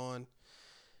rambling on.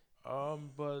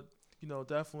 But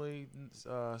definitely,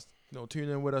 tune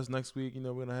in with us next week.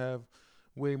 We're gonna have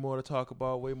way more to talk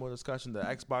about, way more discussion. The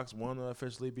Xbox One will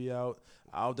officially be out.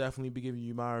 I'll definitely be giving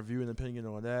you my review and opinion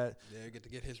on that. Yeah, you get to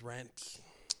get his rants.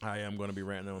 I am gonna be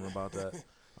ranting on about that.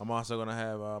 I'm also gonna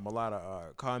have a lot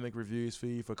of comic reviews for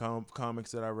you for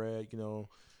comics that I read.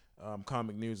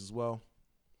 Comic news as well.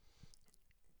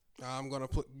 I'm gonna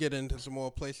get into some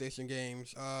more PlayStation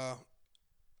games. I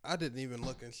didn't even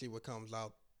look and see what comes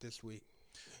out this week.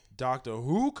 Doctor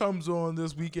Who comes on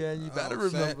this weekend. You better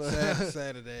remember.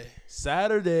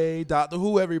 Saturday. Doctor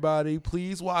Who, everybody.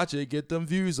 Please watch it. Get them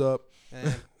views up.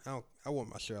 And I want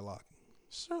my Sherlock.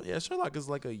 Sherlock is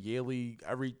like a yearly,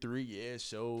 every 3 years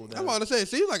show. I'm about to say, it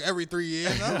seems like every 3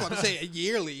 years. I'm about to say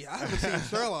yearly. I haven't seen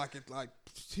Sherlock in like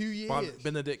 2 years.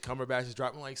 Benedict Cumberbatch is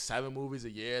dropping like 7 movies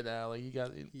a year now. Like he's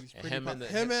him and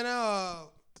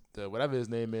the whatever his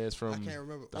name is from I can't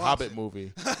remember. the Hobbit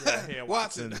movie. Yeah,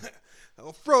 Watson.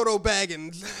 Frodo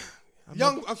Baggins.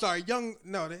 Young.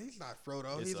 No, he's not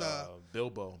Frodo. He's He's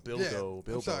Bilbo. Bilbo.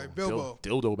 I'm sorry, Bilbo.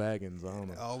 Dildo Baggins. I don't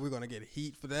know. Oh, we're gonna get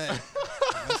heat for that.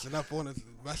 messing up on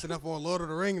Lord of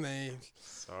the Rings names.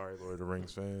 Sorry, Lord of the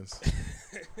Rings fans.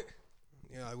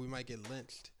 We might get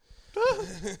lynched.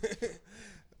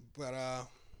 But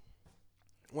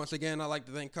once again, I'd like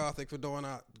to thank Karthik for doing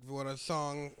for the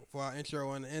song for our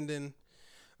intro and ending.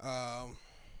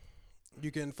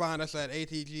 You can find us at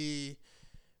ATG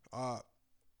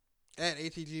at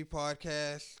ATG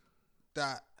Podcast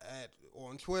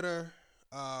on Twitter.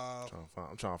 I'm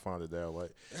trying to find it there.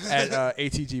 Like at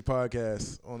ATG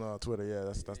Podcast on Twitter. Yeah,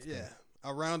 that's yeah.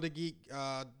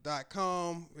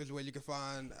 AroundTheGeek.com is where you can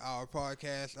find our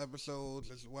podcast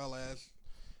episodes, as well as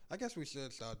I guess we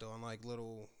should start doing like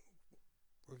little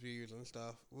reviews and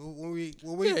stuff. When we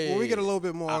get a little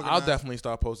bit more organized. I'll definitely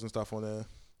start posting stuff on there.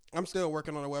 I'm still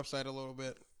working on the website a little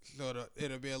bit, so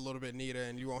it'll be a little bit neater,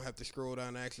 and you won't have to scroll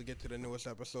down to actually get to the newest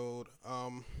episode.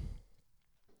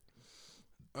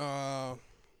 You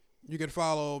can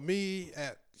follow me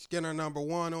at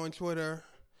Skinner1 on Twitter.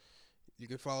 You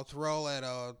can follow Terrell at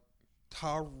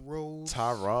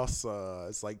Taros.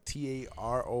 It's like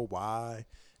TAROYSUS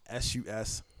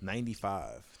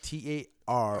 95.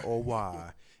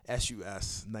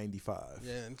 TAROYSUS 95.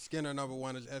 Yeah, and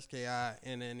Skinner1 is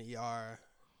SKINNER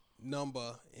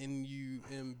number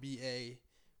NUMBA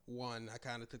 1. I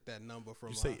kind of took that number from.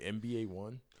 You say NBA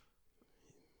 1?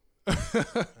 I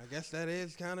guess that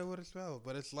is kind of what it's spelled,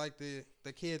 but it's like the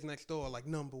kids next door, like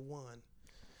number 1.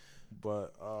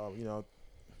 But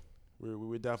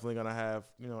we're definitely gonna have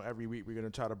every week we're gonna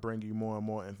try to bring you more and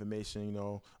more information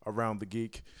around the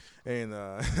geek, and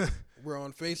we're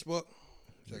on Facebook.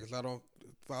 Check us out on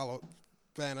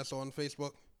find us on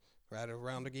Facebook, right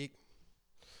around the geek.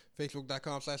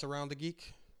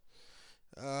 Facebook.com/AroundTheGeek.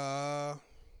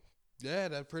 Yeah,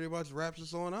 that pretty much wraps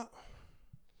us on up.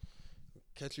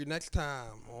 Catch you next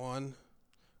time on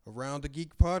Around the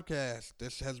Geek podcast.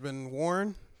 This has been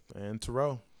Warren and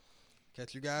Terrell.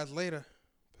 Catch you guys later.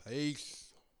 Peace.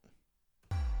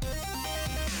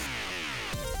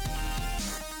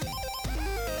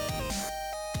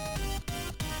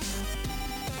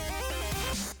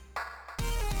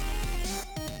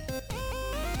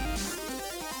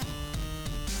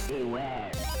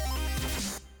 Beware.